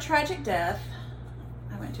 her tragic death,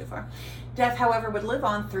 I went too far. Death, however, would live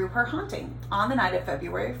on through her haunting. On the night of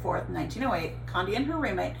February 4th, 1908, Condi and her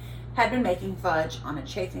roommate had been making fudge on a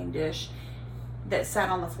chafing dish that sat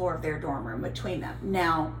on the floor of their dorm room between them.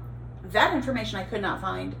 Now, that information I could not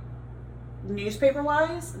find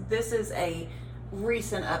newspaper-wise. This is a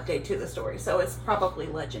recent update to the story, so it's probably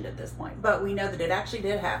legend at this point. But we know that it actually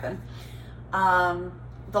did happen.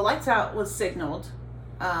 The lights out was signaled,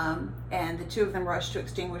 and the two of them rushed to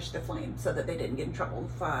extinguish the flame so that they didn't get in trouble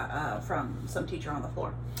from some teacher on the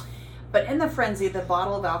floor. But in the frenzy, the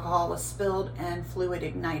bottle of alcohol was spilled and fluid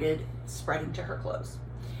ignited, spreading to her clothes.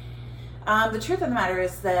 The truth of the matter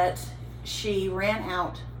is that she ran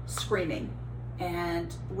out screaming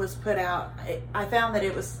and was put out. I found that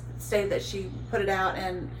it was stated that she put it out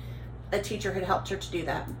and a teacher had helped her to do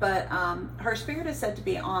that. But her spirit is said to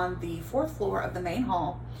be on the 4th floor of the main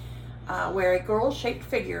hall, where a girl-shaped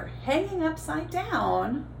figure hanging upside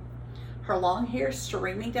down, her long hair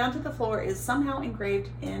streaming down to the floor, is somehow engraved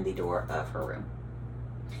in the door of her room.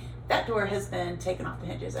 That door has been taken off the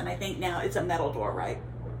hinges, and I think now it's a metal door, right?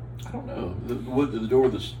 I don't know. The door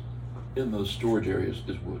that's in the storage area is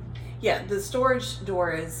wood. Yeah, the storage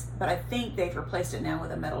door is, but I think they've replaced it now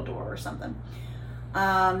with a metal door or something.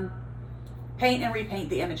 Paint and repaint,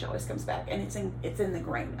 the image always comes back, and it's in the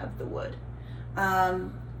grain of the wood.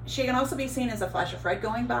 She can also be seen as a flash of red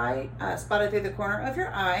going by, spotted through the corner of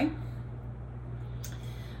your eye.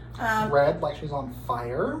 Red, like she's on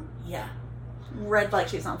fire? Yeah, red like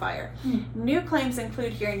she's on fire. New claims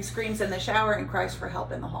include hearing screams in the shower and cries for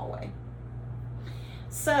help in the hallway.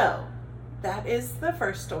 So, that is the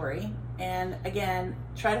first story. And again,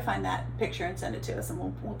 try to find that picture and send it to us, and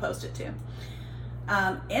we'll post it too.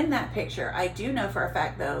 In that picture, I do know for a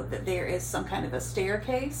fact, though, that there is some kind of a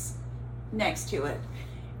staircase next to it.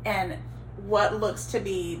 And what looks to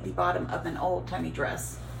be the bottom of an old-timey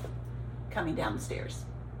dress coming down the stairs.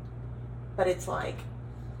 But it's like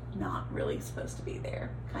not really supposed to be there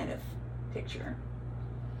kind of picture.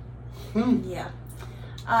 Yeah.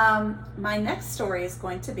 My next story is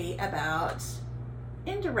going to be about,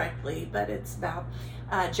 indirectly, but it's about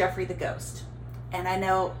Jeffrey the Ghost. And I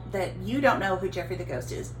know that you don't know who Jeffrey the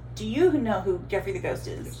Ghost is. Do you know who Jeffrey the Ghost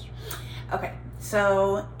is? Yes. Okay,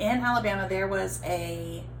 so in Alabama there was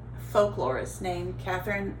a folklorist named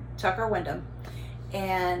Catherine Tucker Wyndham,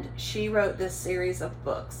 and she wrote this series of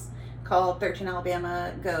books called 13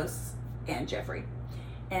 Alabama Ghosts and Jeffrey.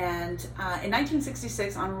 And in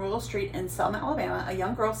 1966 on Rural Street in Selma, Alabama, a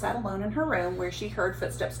young girl sat alone in her room where she heard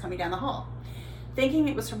footsteps coming down the hall. Thinking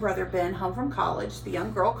it was her brother Ben home from college, the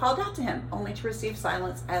young girl called out to him, only to receive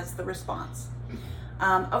silence as the response.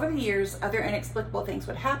 Over the years, other inexplicable things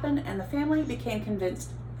would happen, and the family became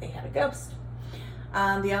convinced they had a ghost.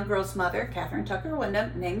 The young girl's mother, Catherine Tucker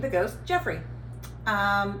Wyndham, named the ghost Jeffrey.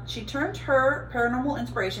 She turned her paranormal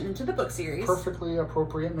inspiration into the book series. Perfectly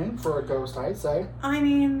appropriate name for a ghost, I'd say. I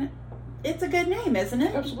mean, it's a good name, isn't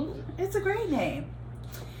it? Absolutely. It's a great name.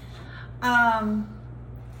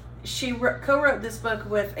 She co-wrote this book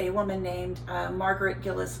with a woman named Margaret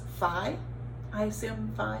Gillis Figh. I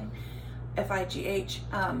assume Figh. F-I-G-H.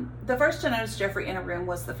 The first to notice Jeffrey in a room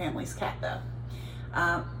was the family's cat, though.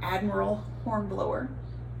 Admiral Hornblower.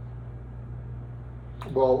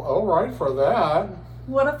 Well, all right for that.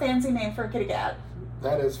 What a fancy name for a kitty cat.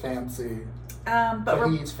 That is fancy. But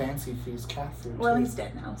he eats fancy feast cat food. Well, too. he's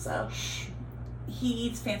dead now, so he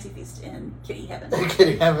eats fancy feast in kitty heaven.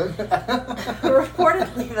 Kitty heaven.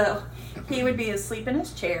 Reportedly, though, he would be asleep in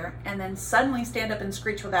his chair and then suddenly stand up and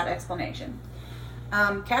screech without explanation.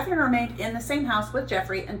 Catherine remained in the same house with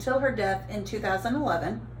Jeffrey until her death in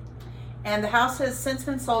 2011, and the house has since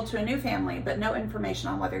been sold to a new family, but no information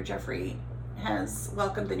on whether Jeffrey has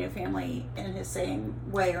welcomed the new family in his same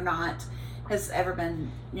way or not has ever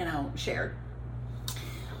been, shared.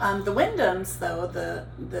 The Wyndhams, though,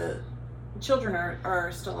 the children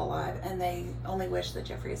are still alive, and they only wish that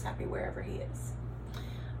Jeffrey is happy wherever he is.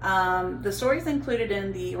 The stories included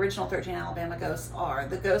in the original 13 Alabama Ghosts are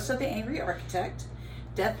The Ghost of the Angry Architect,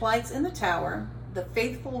 Death Lights in the Tower, The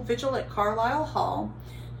Faithful Vigil at Carlisle Hall,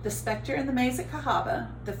 The Spectre in the Maze at Cahaba,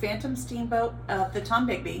 The Phantom Steamboat of the Tom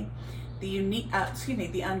Bigby,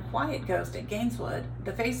 the Unquiet Ghost at Gaineswood,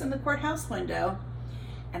 The Face in the Courthouse Window,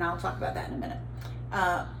 and I'll talk about that in a minute.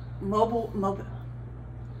 Mobile.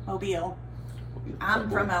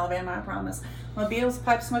 I'm from Alabama, I promise. Mobile's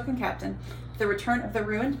Pipe Smoking Captain, The Return of the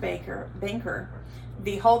Ruined Banker,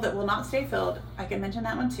 The Hole That Will Not Stay Filled, I can mention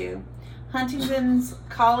that one too. Huntington's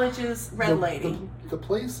College's Red Lady. The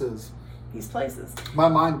places. These places. My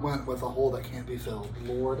mind went with a hole that can't be filled.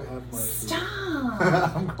 Lord have mercy. Stop!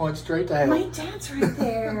 I'm going straight to hell. My dad's right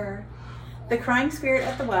there. The Crying Spirit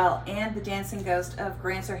at the Well, and The Dancing Ghost of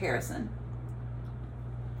Grancer Harrison.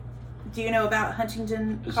 Do you know about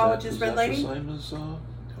Huntington College's Red Lady? Is that the same as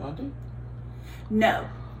Condi? No.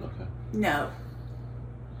 Okay. No,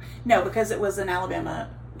 because it was an Alabama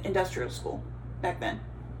industrial school back then.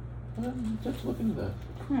 Well, let's look into that.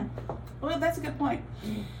 Well, that's a good point.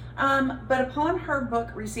 But upon her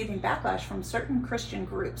book receiving backlash from certain Christian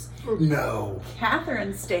groups, No.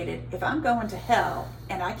 Catherine stated, "If I'm going to hell,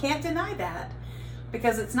 and I can't deny that,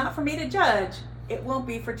 because it's not for me to judge, it won't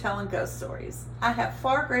be for telling ghost stories. I have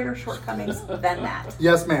far greater shortcomings than that."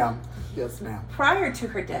 Yes, ma'am. Yes, ma'am. Prior to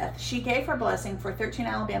her death, she gave her blessing for 13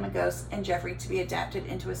 Alabama Ghosts and Jeffrey to be adapted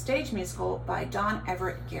into a stage musical by Don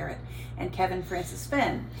Everett Garrett and Kevin Francis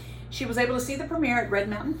Finn. She was able to see the premiere at Red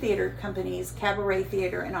Mountain Theater Company's Cabaret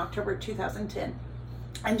Theater in October 2010.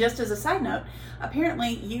 And just as a side note, apparently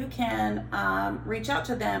you can reach out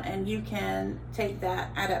to them and you can take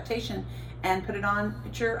that adaptation and put it on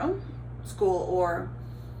at your own school or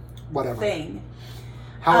Whatever. thing.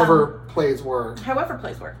 However plays work.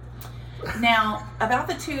 Now, about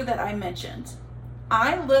the two that I mentioned,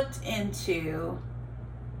 I looked into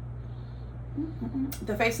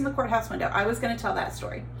The Face in the Courthouse Window. I was going to tell that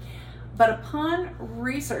story. But upon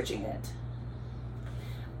researching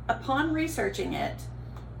it,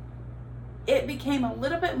 it became a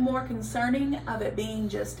little bit more concerning of it being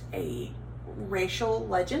just a racial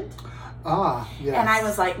legend. Ah, yes. And I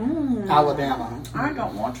was like, Alabama. I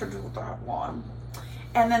don't want to do that one.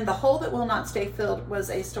 And then The Hole That Will Not Stay Filled was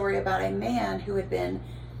a story about a man who had been,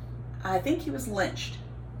 I think he was lynched.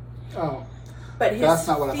 Oh. But his That's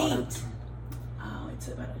not what feet, I thought. Oh, it's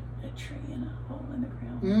about a tree and a hole in the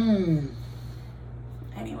ground.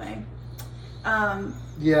 Anyway.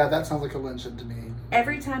 Yeah, that sounds like a lynching to me.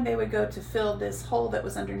 Every time they would go to fill this hole that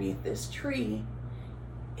was underneath this tree,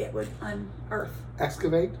 it would unearth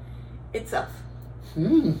Excavate? itself.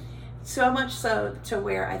 Hmm. So much so to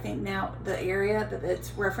where I think now the area that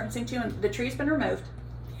it's referencing to, and the tree's been removed,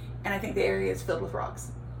 and I think the area is filled with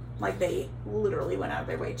rocks. Like they literally went out of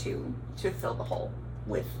their way to fill the hole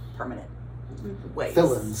with permanent ways.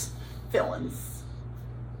 Fill-ins.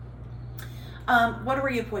 What were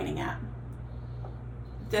you pointing at?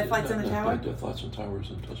 Death Lights in the Tower? Death Lights and Towers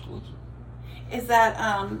in Tuscaloosa. Is that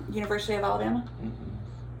University of Alabama?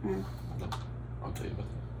 No, I'll tell you about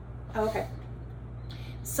that. Oh, okay.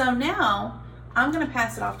 So now I'm going to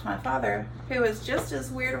pass it off to my father, who is just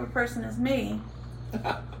as weird of a person as me.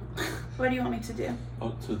 What do you want me to do?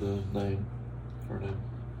 To the name, her name.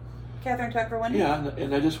 Catherine Tucker Wyndham? Yeah,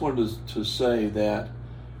 and I just wanted to say that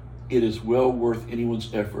it is well worth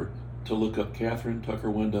anyone's effort to look up Catherine Tucker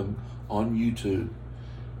Wyndham on YouTube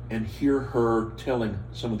and hear her telling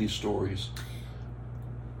some of these stories.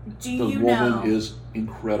 The woman is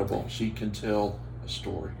incredible. She can tell a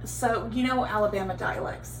story. So, Alabama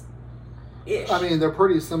dialects? Ish. I mean, they're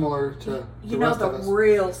pretty similar to the rest of us.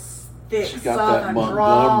 Real thick She got Southern that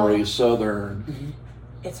Montgomery drawl. Southern. Mm-hmm.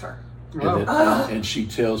 It's her. And she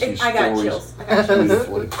tells these I got stories chills. I got chills.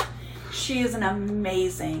 beautifully. She is an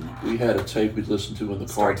amazing. We had a tape we'd listen to in the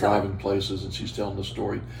car Storyteller. driving places, and she's telling the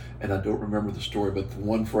story. And I don't remember the story, but the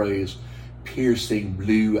one phrase, piercing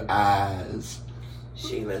blue eyes.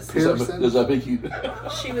 She was. Does that make you?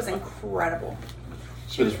 She was incredible.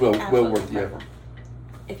 But it's well worth the effort.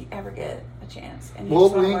 If you ever get a chance, and you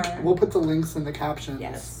We'll put the links in the captions.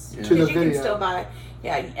 Yes, to the you video. can still buy.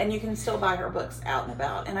 Yeah, and you can still buy her books out and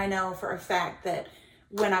about. And I know for a fact that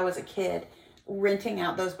when I was a kid, renting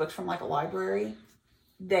out those books from like a library,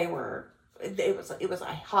 it was a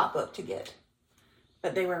hot book to get.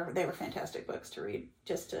 But they were fantastic books to read,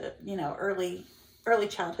 just to early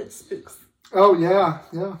childhood spooks. Oh yeah.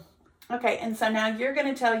 Okay, and so now you're going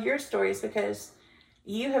to tell your stories because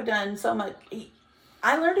you have done so much.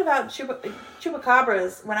 I learned about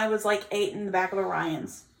chupacabras when I was like 8 in the back of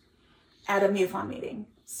Orion's at a MUFON meeting.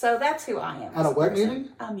 So that's who I am. At a what meeting?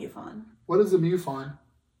 A MUFON. What is a MUFON?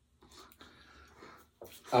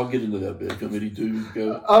 I'll get into that bit. Want me to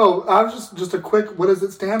go? Oh, I was just a quick. What does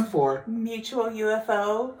it stand for? Mutual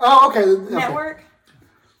UFO. Oh, okay. Network.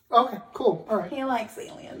 Okay, cool. All right. He likes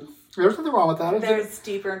aliens. There's nothing wrong with that. There's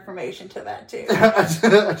deeper information to that too.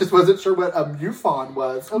 I just wasn't sure what a MUFON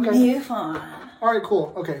was. Okay. MUFON. All right,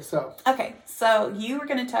 cool. Okay, so you were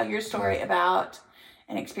going to tell your story about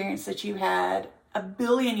an experience that you had a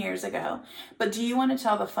billion years ago. But do you want to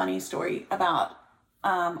tell the funny story about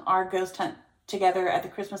our ghost hunt together at the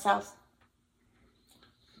Christmas house?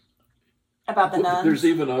 About the nuns? There's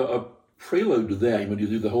even a prelude to that. You want to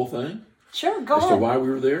do the whole thing? Sure, go ahead. As to why we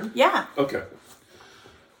were there? Yeah. Okay.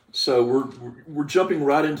 So we're jumping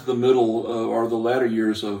right into the middle or the latter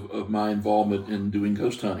years of my involvement in doing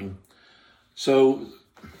ghost hunting. So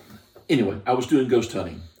anyway, I was doing ghost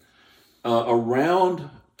hunting. Around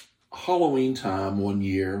Halloween time one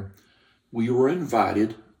year, we were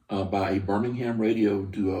invited by a Birmingham radio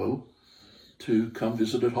duo to come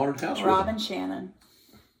visit a haunted house. Rob and Shannon.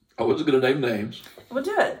 I wasn't going to name names. We'll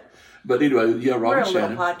do it. But anyway, yeah, Rob and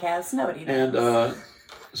Shannon. We're a little podcast. Nobody knows. And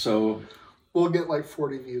so we'll get like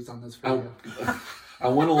 40 views on this video. I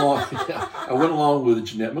went along with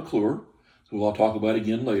Jeanette McClure, who I'll talk about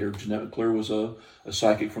again later. Jeanette McClure was a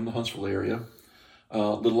psychic from the Huntsville area.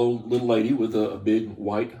 Little lady with a big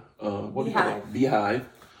white beehive.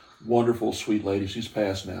 Wonderful, sweet lady. She's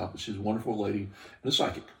passed now, but she's a wonderful lady and a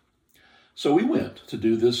psychic. So we went to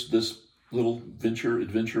do this little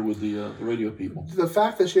adventure with the radio people. The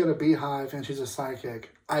fact that she had a beehive and she's a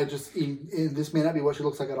psychic, this may not be what she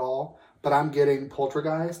looks like at all, but I'm getting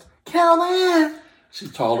poltergeist. Carol Ann!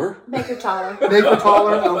 She's taller. Make her taller. Make her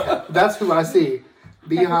taller? Okay. That's who I see.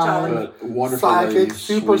 Beehive, wonderful psychic, lady,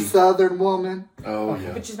 super sweet. Southern woman. Oh,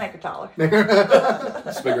 yeah. But just make her taller.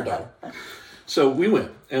 Let's make her taller. So we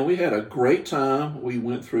went, and we had a great time. We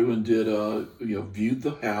went through and did, viewed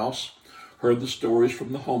the house, heard the stories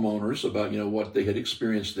from the homeowners about, what they had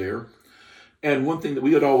experienced there. And one thing that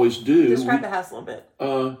we would always do... Describe the house a little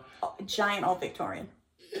bit. Giant old Victorian.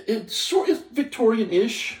 It's sort of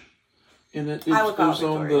Victorian-ish. And it goes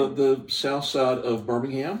on the south side of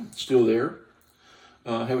Birmingham, still there.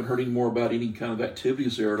 Haven't heard any more about any kind of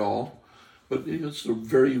activities there at all. But it's a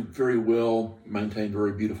very, very well maintained,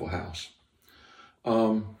 very beautiful house.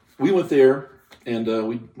 We went there and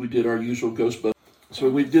we did our usual ghost busting. So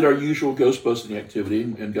we did our usual ghost busting activity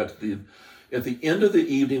and got to at the end of the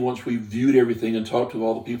evening, once we viewed everything and talked to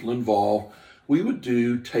all the people involved, we would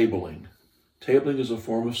do tabling. Tabling is a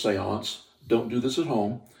form of seance. Don't do this at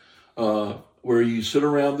home. Where you sit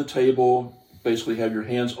around the table, basically have your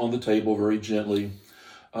hands on the table very gently.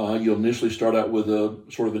 You'll initially start out with a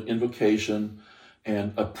sort of an invocation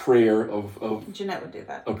and a prayer of Jeanette would do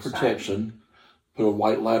that. Of protection. Put a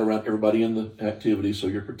white light around everybody in the activity so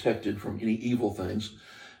you're protected from any evil things.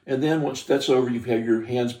 And then once that's over, you have your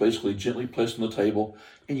hands basically gently placed on the table,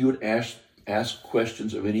 and you would ask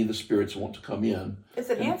questions of any of the spirits that want to come in. Is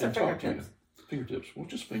it hands or fingertips? Fingertips. Well,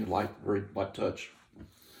 just very light touch.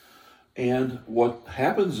 And what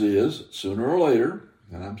happens is, sooner or later,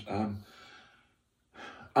 and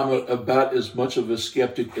I'm about as much of a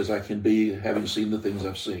skeptic as I can be, having seen the things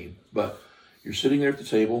I've seen. But you're sitting there at the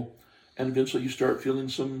table, and eventually you start feeling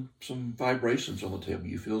some vibrations on the table.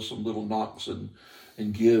 You feel some little knocks and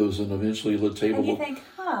gives, and eventually the table and you think,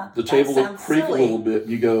 will creak a little bit,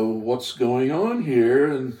 and you go, what's going on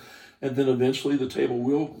here? And then eventually the table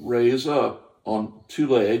will raise up on two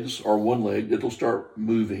legs or one leg. It'll start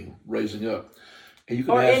moving, raising up. And you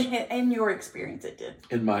can in your experience, it did.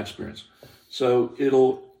 In my experience. So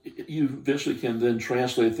you eventually can then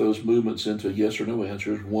translate those movements into yes or no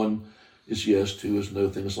answers. One is yes, two is no,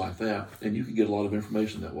 things like that. And you can get a lot of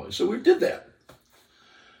information that way. So we did that.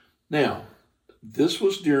 Now, this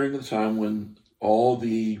was during the time when all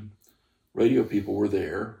the radio people were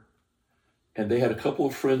there, and they had a couple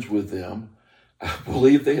of friends with them. I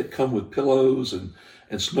believe they had come with pillows and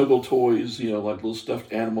snuggle toys, like little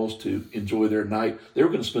stuffed animals to enjoy their night. They were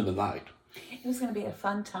going to spend the night. It was going to be a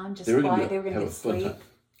fun time. Just quiet. They were going to get sleep.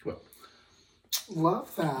 Well,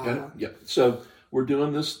 love that. Yeah. So we're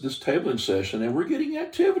doing this tabling session, and we're getting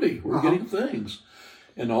activity. We're getting things.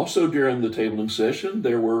 And also during the tabling session,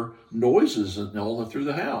 there were noises all through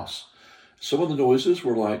the house. Some of the noises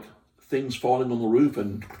were like things falling on the roof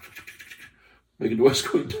and making noise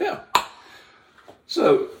going down.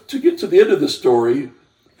 So to get to the end of the story,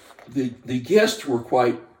 the guests were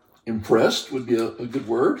quite impressed, would be a good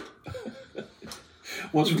word.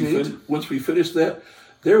 Once we finished that,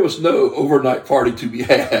 there was no overnight party to be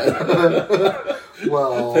had.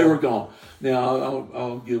 Well, they were gone. Now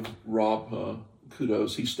I'll give Rob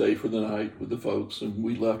kudos. He stayed for the night with the folks, and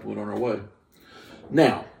we left, went on our way.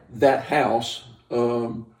 Now that house, I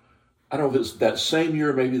don't know if it's that same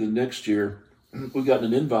year, or maybe the next year, we got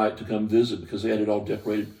an invite to come visit because they had it all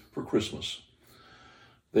decorated for Christmas.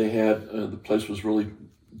 They had the place was really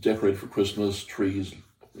decorated for Christmas, trees,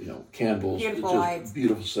 candles, beautiful lights,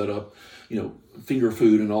 beautiful setup, finger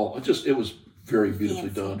food and all. It was very beautifully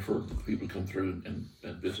done for people to come through and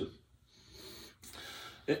visit.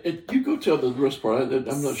 And you go tell the rest part.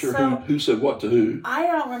 I'm not sure who said what to who. I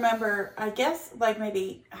don't remember. I guess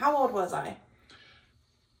maybe, how old was I?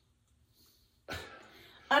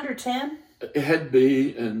 Under 10? It had to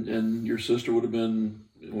be, and your sister would have been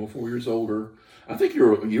 4 years older. I think you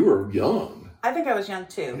were young. I think I was young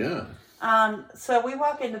too. Yeah. So we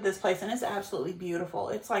walk into this place, and it's absolutely beautiful.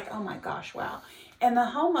 It's like, oh my gosh, wow. And the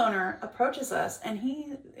homeowner approaches us, and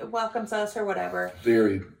he welcomes us or whatever.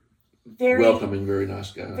 Very welcoming, very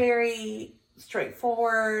nice guy. Very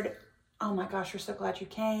straightforward. Oh my gosh, we're so glad you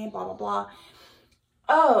came, blah, blah, blah.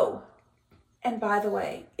 Oh, and by the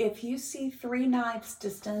way, if you see 3 knives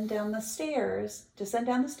descend down the stairs, 3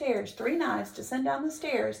 knives descend down the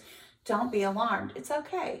stairs, don't be alarmed. It's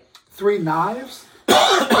okay. 3 knives?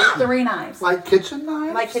 3 knives. Like kitchen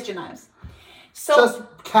knives? Like kitchen knives. So, just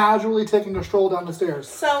casually taking a stroll down the stairs.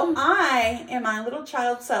 So I, in my little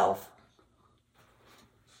child self,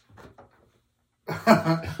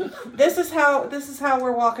 this is how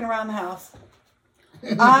we're walking around the house.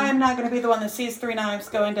 I'm not going to be the one that sees 3 knives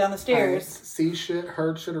going down the stairs. See shit,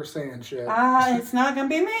 heard shit, or saying shit. It's not going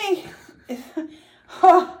to be me.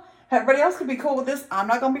 Everybody else could be cool with this. I'm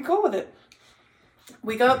not going to be cool with it.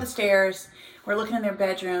 We go up the stairs. We're looking in their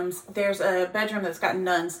bedrooms. There's a bedroom that's got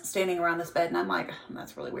nuns standing around this bed. And I'm like,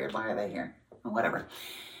 that's really weird. Why are they here? Well, whatever.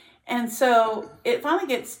 And so it finally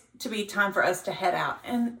gets to be time for us to head out.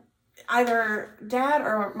 And either Dad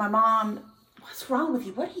or my mom, what's wrong with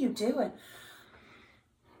you? What are you doing?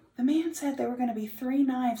 The man said there were going to be 3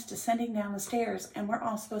 knives descending down the stairs, and we're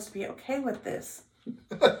all supposed to be okay with this.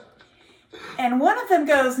 And one of them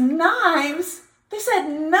goes, knives? They said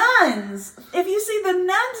nuns. If you see the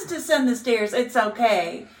nuns descend the stairs, it's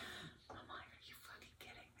okay. I'm like, are you fucking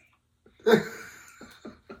kidding me?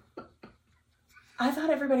 I thought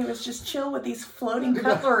everybody was just chill with these floating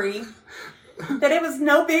cutlery. That it was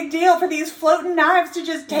no big deal for these floating knives to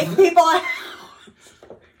just take people out.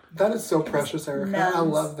 That is so precious, Erika. Nuns. I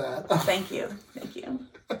love that. Thank you.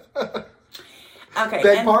 Okay.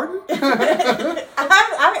 Beg pardon?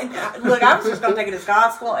 Look, I was just going to take it as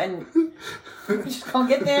gospel and we're just going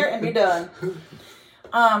to get there and be done.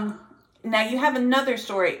 Now you have another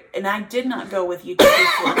story, and I did not go with you to this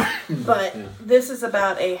one, but this is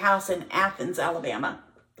about a house in Athens, Alabama.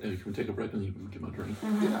 Hey, can we take a break and you can get my drink?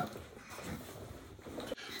 Mm-hmm. Yeah.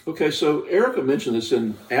 Okay, so Erika mentioned this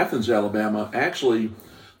in Athens, Alabama. Actually,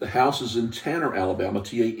 the house is in Tanner, Alabama,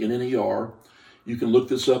 Tanner. You can look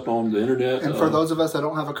this up on the internet. And for those of us that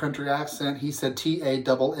don't have a country accent, he said Tanner.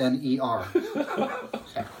 Do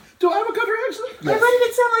I have a country accent? Yes. What did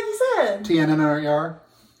it sound like you said? Tanner.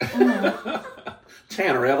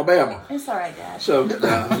 Tanner, Alabama. It's all right, Dad. So,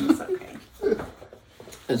 it's okay.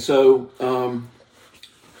 And so,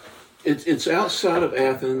 it's outside of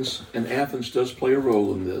Athens, and Athens does play a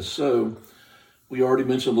role in this. So, we already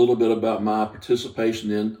mentioned a little bit about my participation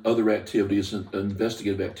in other activities and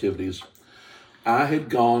investigative activities. I had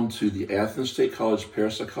gone to the Athens State College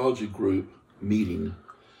Parapsychology Group meeting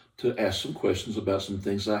to ask some questions about some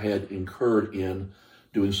things I had incurred in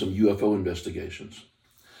doing some UFO investigations.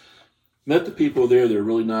 Met the people there. They're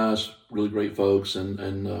really nice, really great folks, and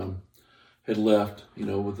had left,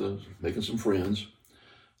 with making some friends.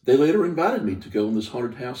 They later invited me to go on this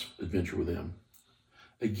haunted house adventure with them.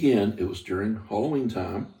 Again, it was during Halloween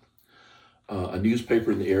time. A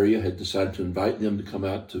newspaper in the area had decided to invite them to come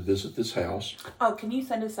out to visit this house. Oh, can you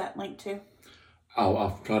send us that link too?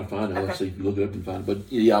 I'll try to find it. Okay. Let's see if you look it up and find it.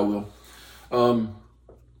 But yeah, I will.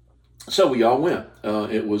 So we all went.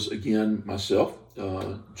 It was, again, myself.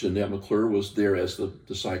 Jeanette McClure was there as the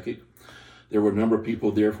psychic. There were a number of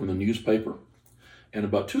people there from the newspaper, and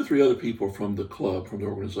about 2 or 3 other people from the club, from the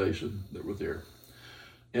organization that were there.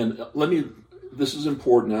 And this is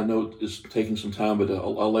important. I know it's taking some time, but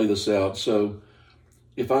I'll lay this out. So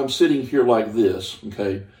if I'm sitting here like this,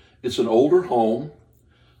 okay, it's an older home.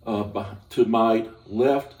 To my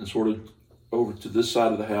left and sort of over to this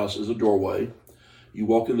side of the house is a doorway. You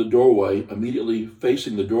walk in the doorway, immediately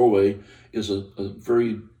facing the doorway is a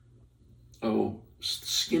very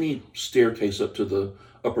skinny staircase up to the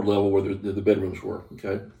upper level where the bedrooms were,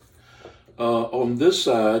 okay? On this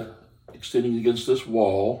side, extending against this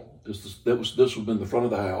wall, this would have been the front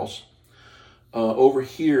of the house. Over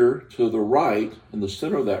here to the right, in the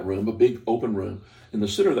center of that room, a big open room, in the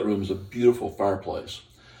center of that room is a beautiful fireplace.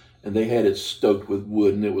 And they had it stoked with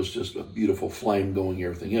wood, and it was just a beautiful flame going,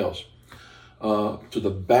 everything else. To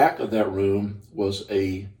the back of that room was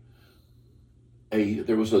there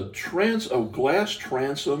was a glass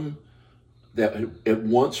transom that at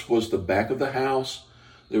once was the back of the house.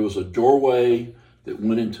 There was a doorway that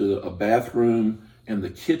went into a bathroom, and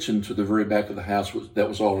the kitchen to the very back of the house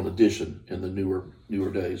was all an addition in the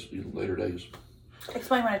newer days, later days.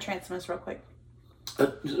 Explain what a transom is real quick.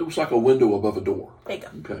 It was like a window above a door. There you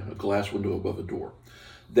go. Okay, a glass window above a door.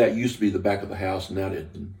 That used to be the back of the house, and now it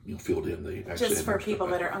had been filled in. Just for people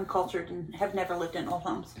that are uncultured and have never lived in old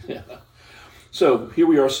homes. Yeah. So here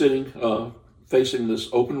we are sitting, facing this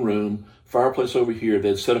open room, fireplace over here.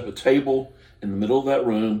 They'd set up a table in the middle of that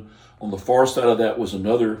room. On the far side of that was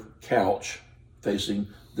another couch facing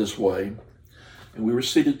this way. And we were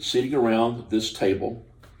sitting around this table.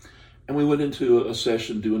 And we went into a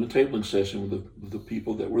session, doing a tabling session with the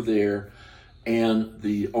people that were there. And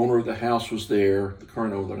the owner of the house was there, the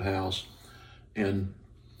current owner of the house, and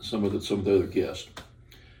some of the other guests.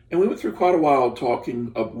 And we went through quite a while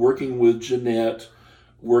talking, working with Jeanette,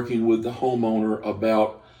 working with the homeowner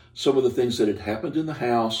about some of the things that had happened in the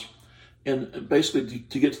house. And basically,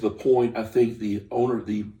 to get to the point, I think the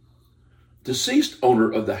deceased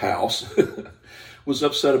owner of the house was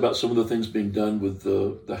upset about some of the things being done with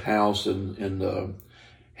the house and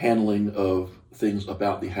handling of things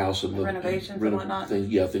about the house and the renovations and whatnot.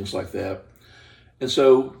 Things like that. And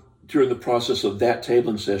so during the process of that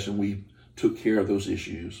tabling session, we took care of those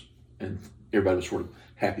issues, and everybody was sort of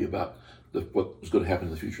happy about what was going to happen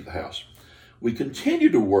in the future of the house. We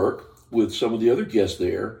continued to work with some of the other guests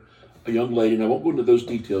there, a young lady, and I won't go into those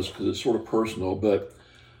details because it's sort of personal, but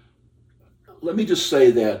let me just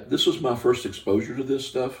say that this was my first exposure to this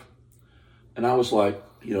stuff. And I was like,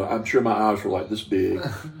 I'm sure my eyes were like this big.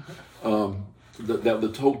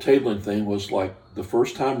 The whole tabling thing was like the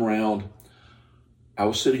first time around, I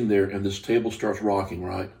was sitting there and this table starts rocking,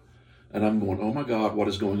 right? And I'm going, oh my God, what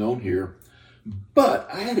is going on here? But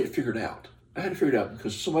I had it figured out.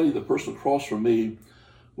 Because the person across from me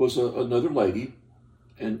was another lady.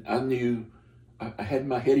 And I knew, I had in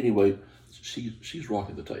my head anyway, she's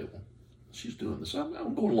rocking the table. She's doing this.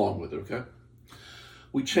 I'm going along with it, okay?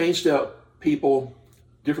 We changed out people.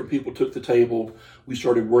 Different people took the table. We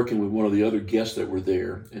started working with one of the other guests that were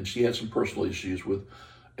there, and she had some personal issues with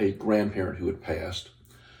a grandparent who had passed.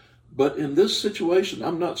 But in this situation,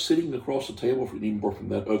 I'm not sitting across the table anymore from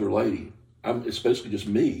that other lady. It's basically just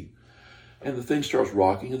me. And the thing starts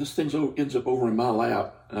rocking, and this thing ends up over in my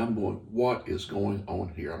lap, and I'm going, what is going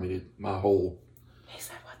on here? I mean, my whole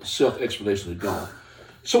self-explanation had gone.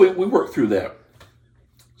 So we worked through that.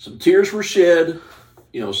 Some tears were shed,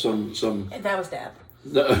 some. And that was Dad.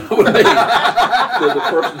 The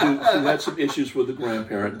person who had some issues with the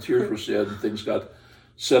grandparent, the tears were shed, and things got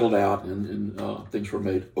settled out, and things were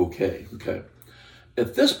made okay.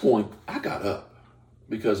 At this point, I got up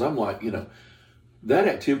because I'm like, that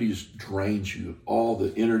activity just drains you. All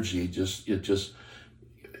the energy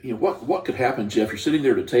what could happen, Jeff? You're sitting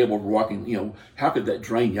there at a table, walking, how could that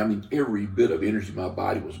drain you? I mean, every bit of energy in my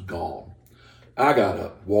body was gone. I got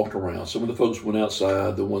up, walked around. Some of the folks went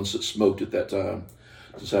outside. The ones that smoked at that time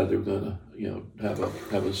decided they were going to,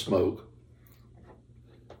 have a smoke.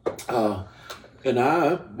 And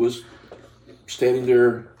I was standing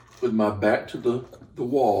there with my back to the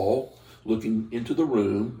wall, looking into the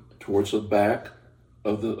room towards the back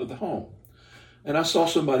of the home. And I saw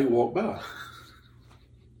somebody walk by.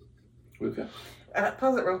 Okay.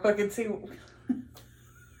 Pause it real quick and see.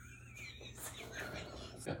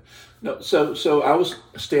 Yeah. No, so I was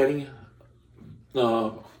standing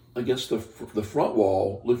against the front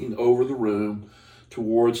wall, looking over the room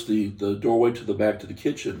towards the doorway to the back to the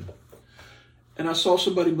kitchen, and I saw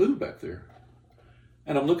somebody move back there.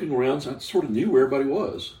 And I'm looking around, so I sort of knew where everybody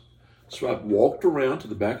was. So I walked around to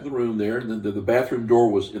the back of the room there, and then the bathroom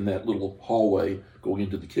door was in that little hallway going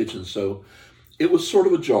into the kitchen. So it was sort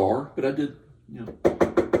of ajar, but I did,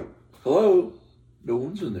 hello, no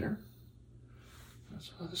one's in there. I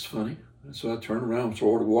said, oh, that's funny. And so I turned around and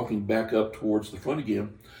started walking back up towards the front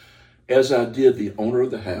again. As I did, the owner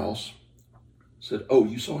of the house said, oh,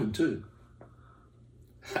 you saw him too?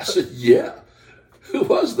 I said, yeah. Who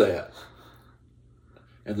was that?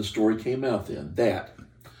 And the story came out then that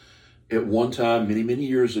at one time, many, many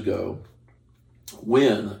years ago,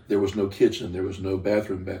 when there was no kitchen, there was no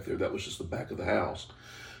bathroom back there, that was just the back of the house.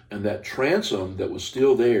 And that transom that was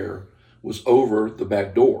still there was over the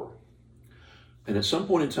back door. And at some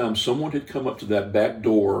point in time, someone had come up to that back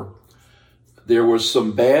door. There was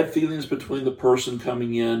some bad feelings between the person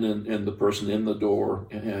coming in and the person in the door,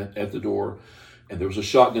 at the door. And there was a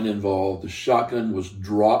shotgun involved. The shotgun was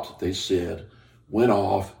dropped, they said, went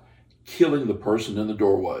off, killing the person in the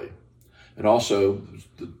doorway. And also,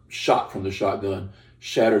 the shot from the shotgun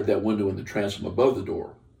shattered that window in the transom above the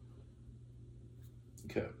door.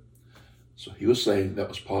 Okay. So he was saying that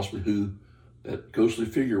was possibly who that ghostly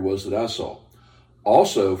figure was that I saw.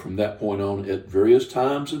 Also, from that point on, at various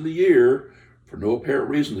times in the year, for no apparent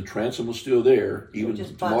reason, the transom was still there. Even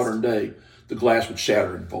to modern day, the glass would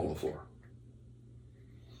shatter and fall on the floor.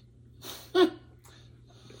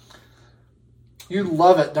 You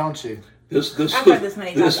love it, don't you? This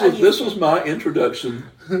was my introduction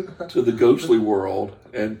to the ghostly world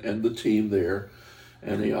and the team there.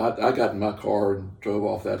 And I got in my car and drove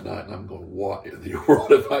off that night, and I'm going, what in the world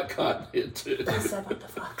have I gotten into? I said, what the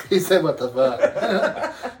fuck? He said, what the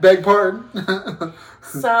fuck? Beg pardon?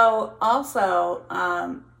 So, also,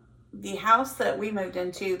 the house that we moved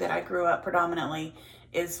into that I grew up predominantly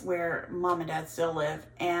is where Mom and Dad still live.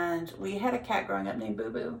 And we had a cat growing up named Boo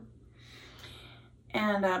Boo.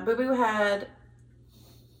 And Boo Boo had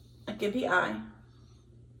a gimpy eye.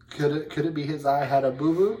 Could it be his eye had a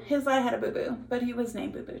boo boo? His eye had a boo boo, but he was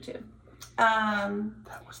named Boo Boo too.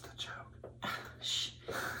 That was the joke. Shh.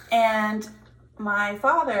 And my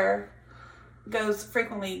father goes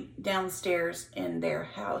frequently downstairs in their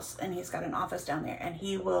house, and he's got an office down there, and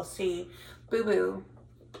he will see Boo Boo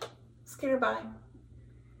skitter by.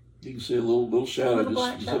 You can see a little shadow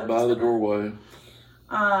just up by the doorway.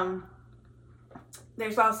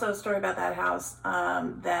 There's also a story about that house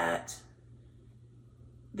that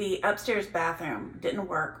the upstairs bathroom didn't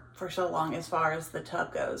work for so long as far as the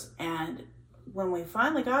tub goes. And when we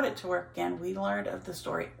finally got it to work again, we learned of the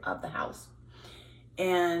story of the house.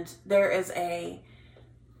 And there is a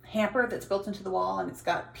hamper that's built into the wall, and it's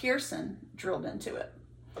got Pearson drilled into it.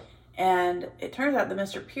 And it turns out that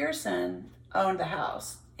Mr. Pearson owned the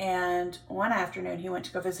house. And one afternoon, he went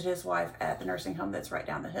to go visit his wife at the nursing home that's right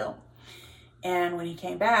down the hill. And when he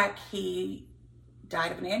came back, he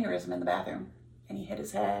died of an aneurysm in the bathroom. And he hit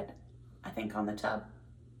his head, I think, on the tub.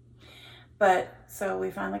 But so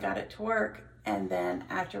we finally got it to work. And then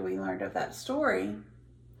after we learned of that story,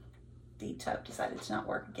 the tub decided to not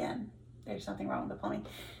work again. There's something wrong with the plumbing.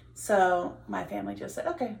 So my family just said,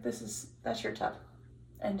 okay, that's your tub.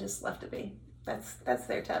 And just left it be. That's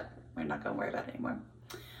their tub. We're not going to worry about it anymore.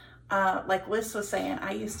 Like Liss was saying,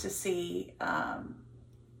 I used to see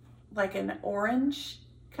like an orange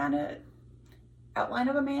kind of outline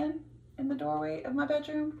of a man in the doorway of my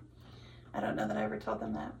bedroom. I don't know that I ever told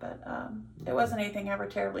them that, but it wasn't anything ever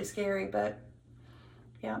terribly scary, but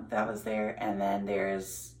yeah, that was there. And then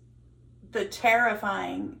there's the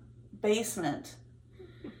terrifying basement.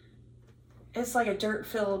 It's like a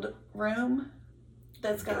dirt-filled room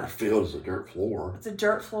that's got... Dirt-filled is a dirt floor. It's a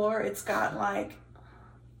dirt floor. It's got like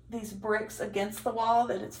these bricks against the wall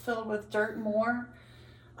that it's filled with dirt more.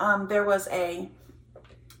 There was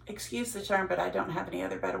excuse the term, but I don't have any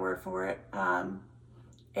other better word for it,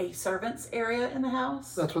 a servants area in the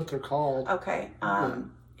house. That's what they're called. Okay.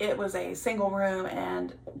 It was a single room,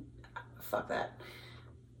 and fuck that.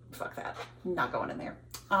 Not going in there.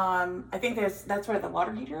 I think that's where the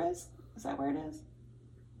water heater is. Is that where it is?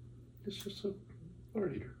 It's just a water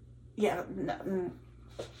heater. Yeah. No,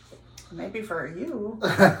 maybe for you.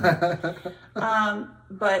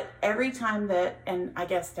 But every time that, and I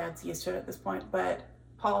guess Dad's used to it at this point, but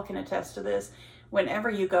Paul can attest to this, whenever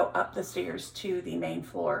you go up the stairs to the main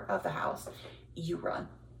floor of the house, you run.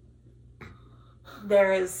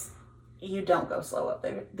 You don't go slow up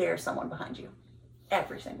there. There's someone behind you.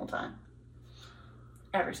 Every single time.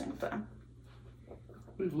 Every single time.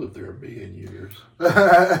 We've lived there a million years.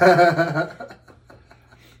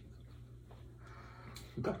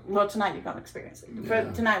 Well, tonight you're going to experience it.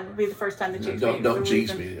 Yeah. Tonight will be the first time that you experience it. Don't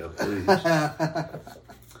jinx me, please.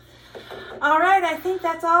 All right, I think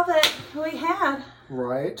that's all that we had.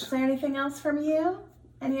 Right. Is there anything else from you?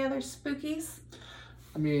 Any other spookies?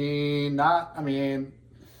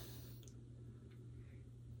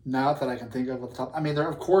 Not that I can think of at the top.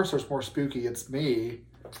 Of course there's more spooky. It's me.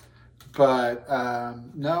 But,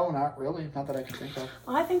 no, not really. Not that I can think of.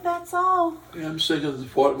 Well, I think that's all. Yeah, I'm thinking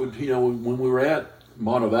of what would, when we were at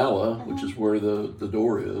Montevallo, which is where the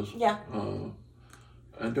door is. Yeah.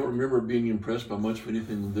 I don't remember being impressed by much of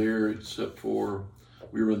anything there except for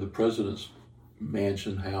we were in the president's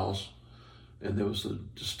mansion house, and there was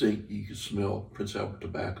you could smell Prince Albert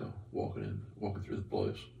tobacco walking through the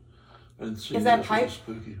place. I didn't see is that pipe?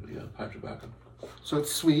 Spooky. Yeah, pipe tobacco. So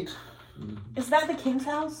it's sweet. Mm-hmm. Is that the King's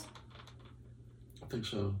house? I think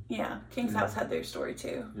so. Yeah, King's house had their story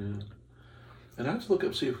too. Yeah. And I had to look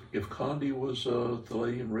up see if Condi was the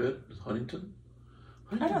lady in red, Huntington.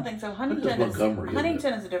 I don't think so.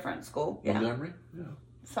 Huntington is a different school. Yeah. Montgomery? Yeah.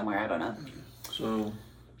 Somewhere, I don't know. So.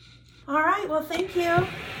 All right, well, thank you.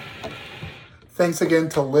 Thanks again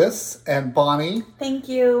to Liss and Bonnie. Thank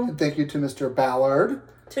you. And thank you to Mr. Ballard.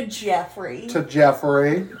 To Jeffrey.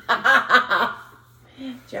 Jeffrey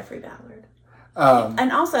Ballard.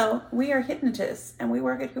 And also, we are hypnotists, and we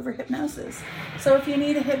work at Hoover Hypnosis. So if you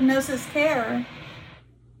need a hypnosis care,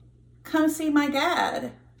 come see my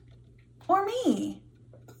dad. Or me.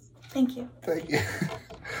 Thank you. Thank you.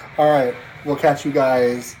 All right. We'll catch you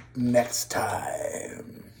guys next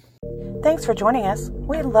time. Thanks for joining us.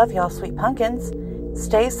 We love y'all, sweet pumpkins.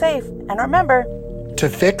 Stay safe, and remember to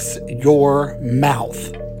fix your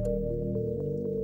mouth.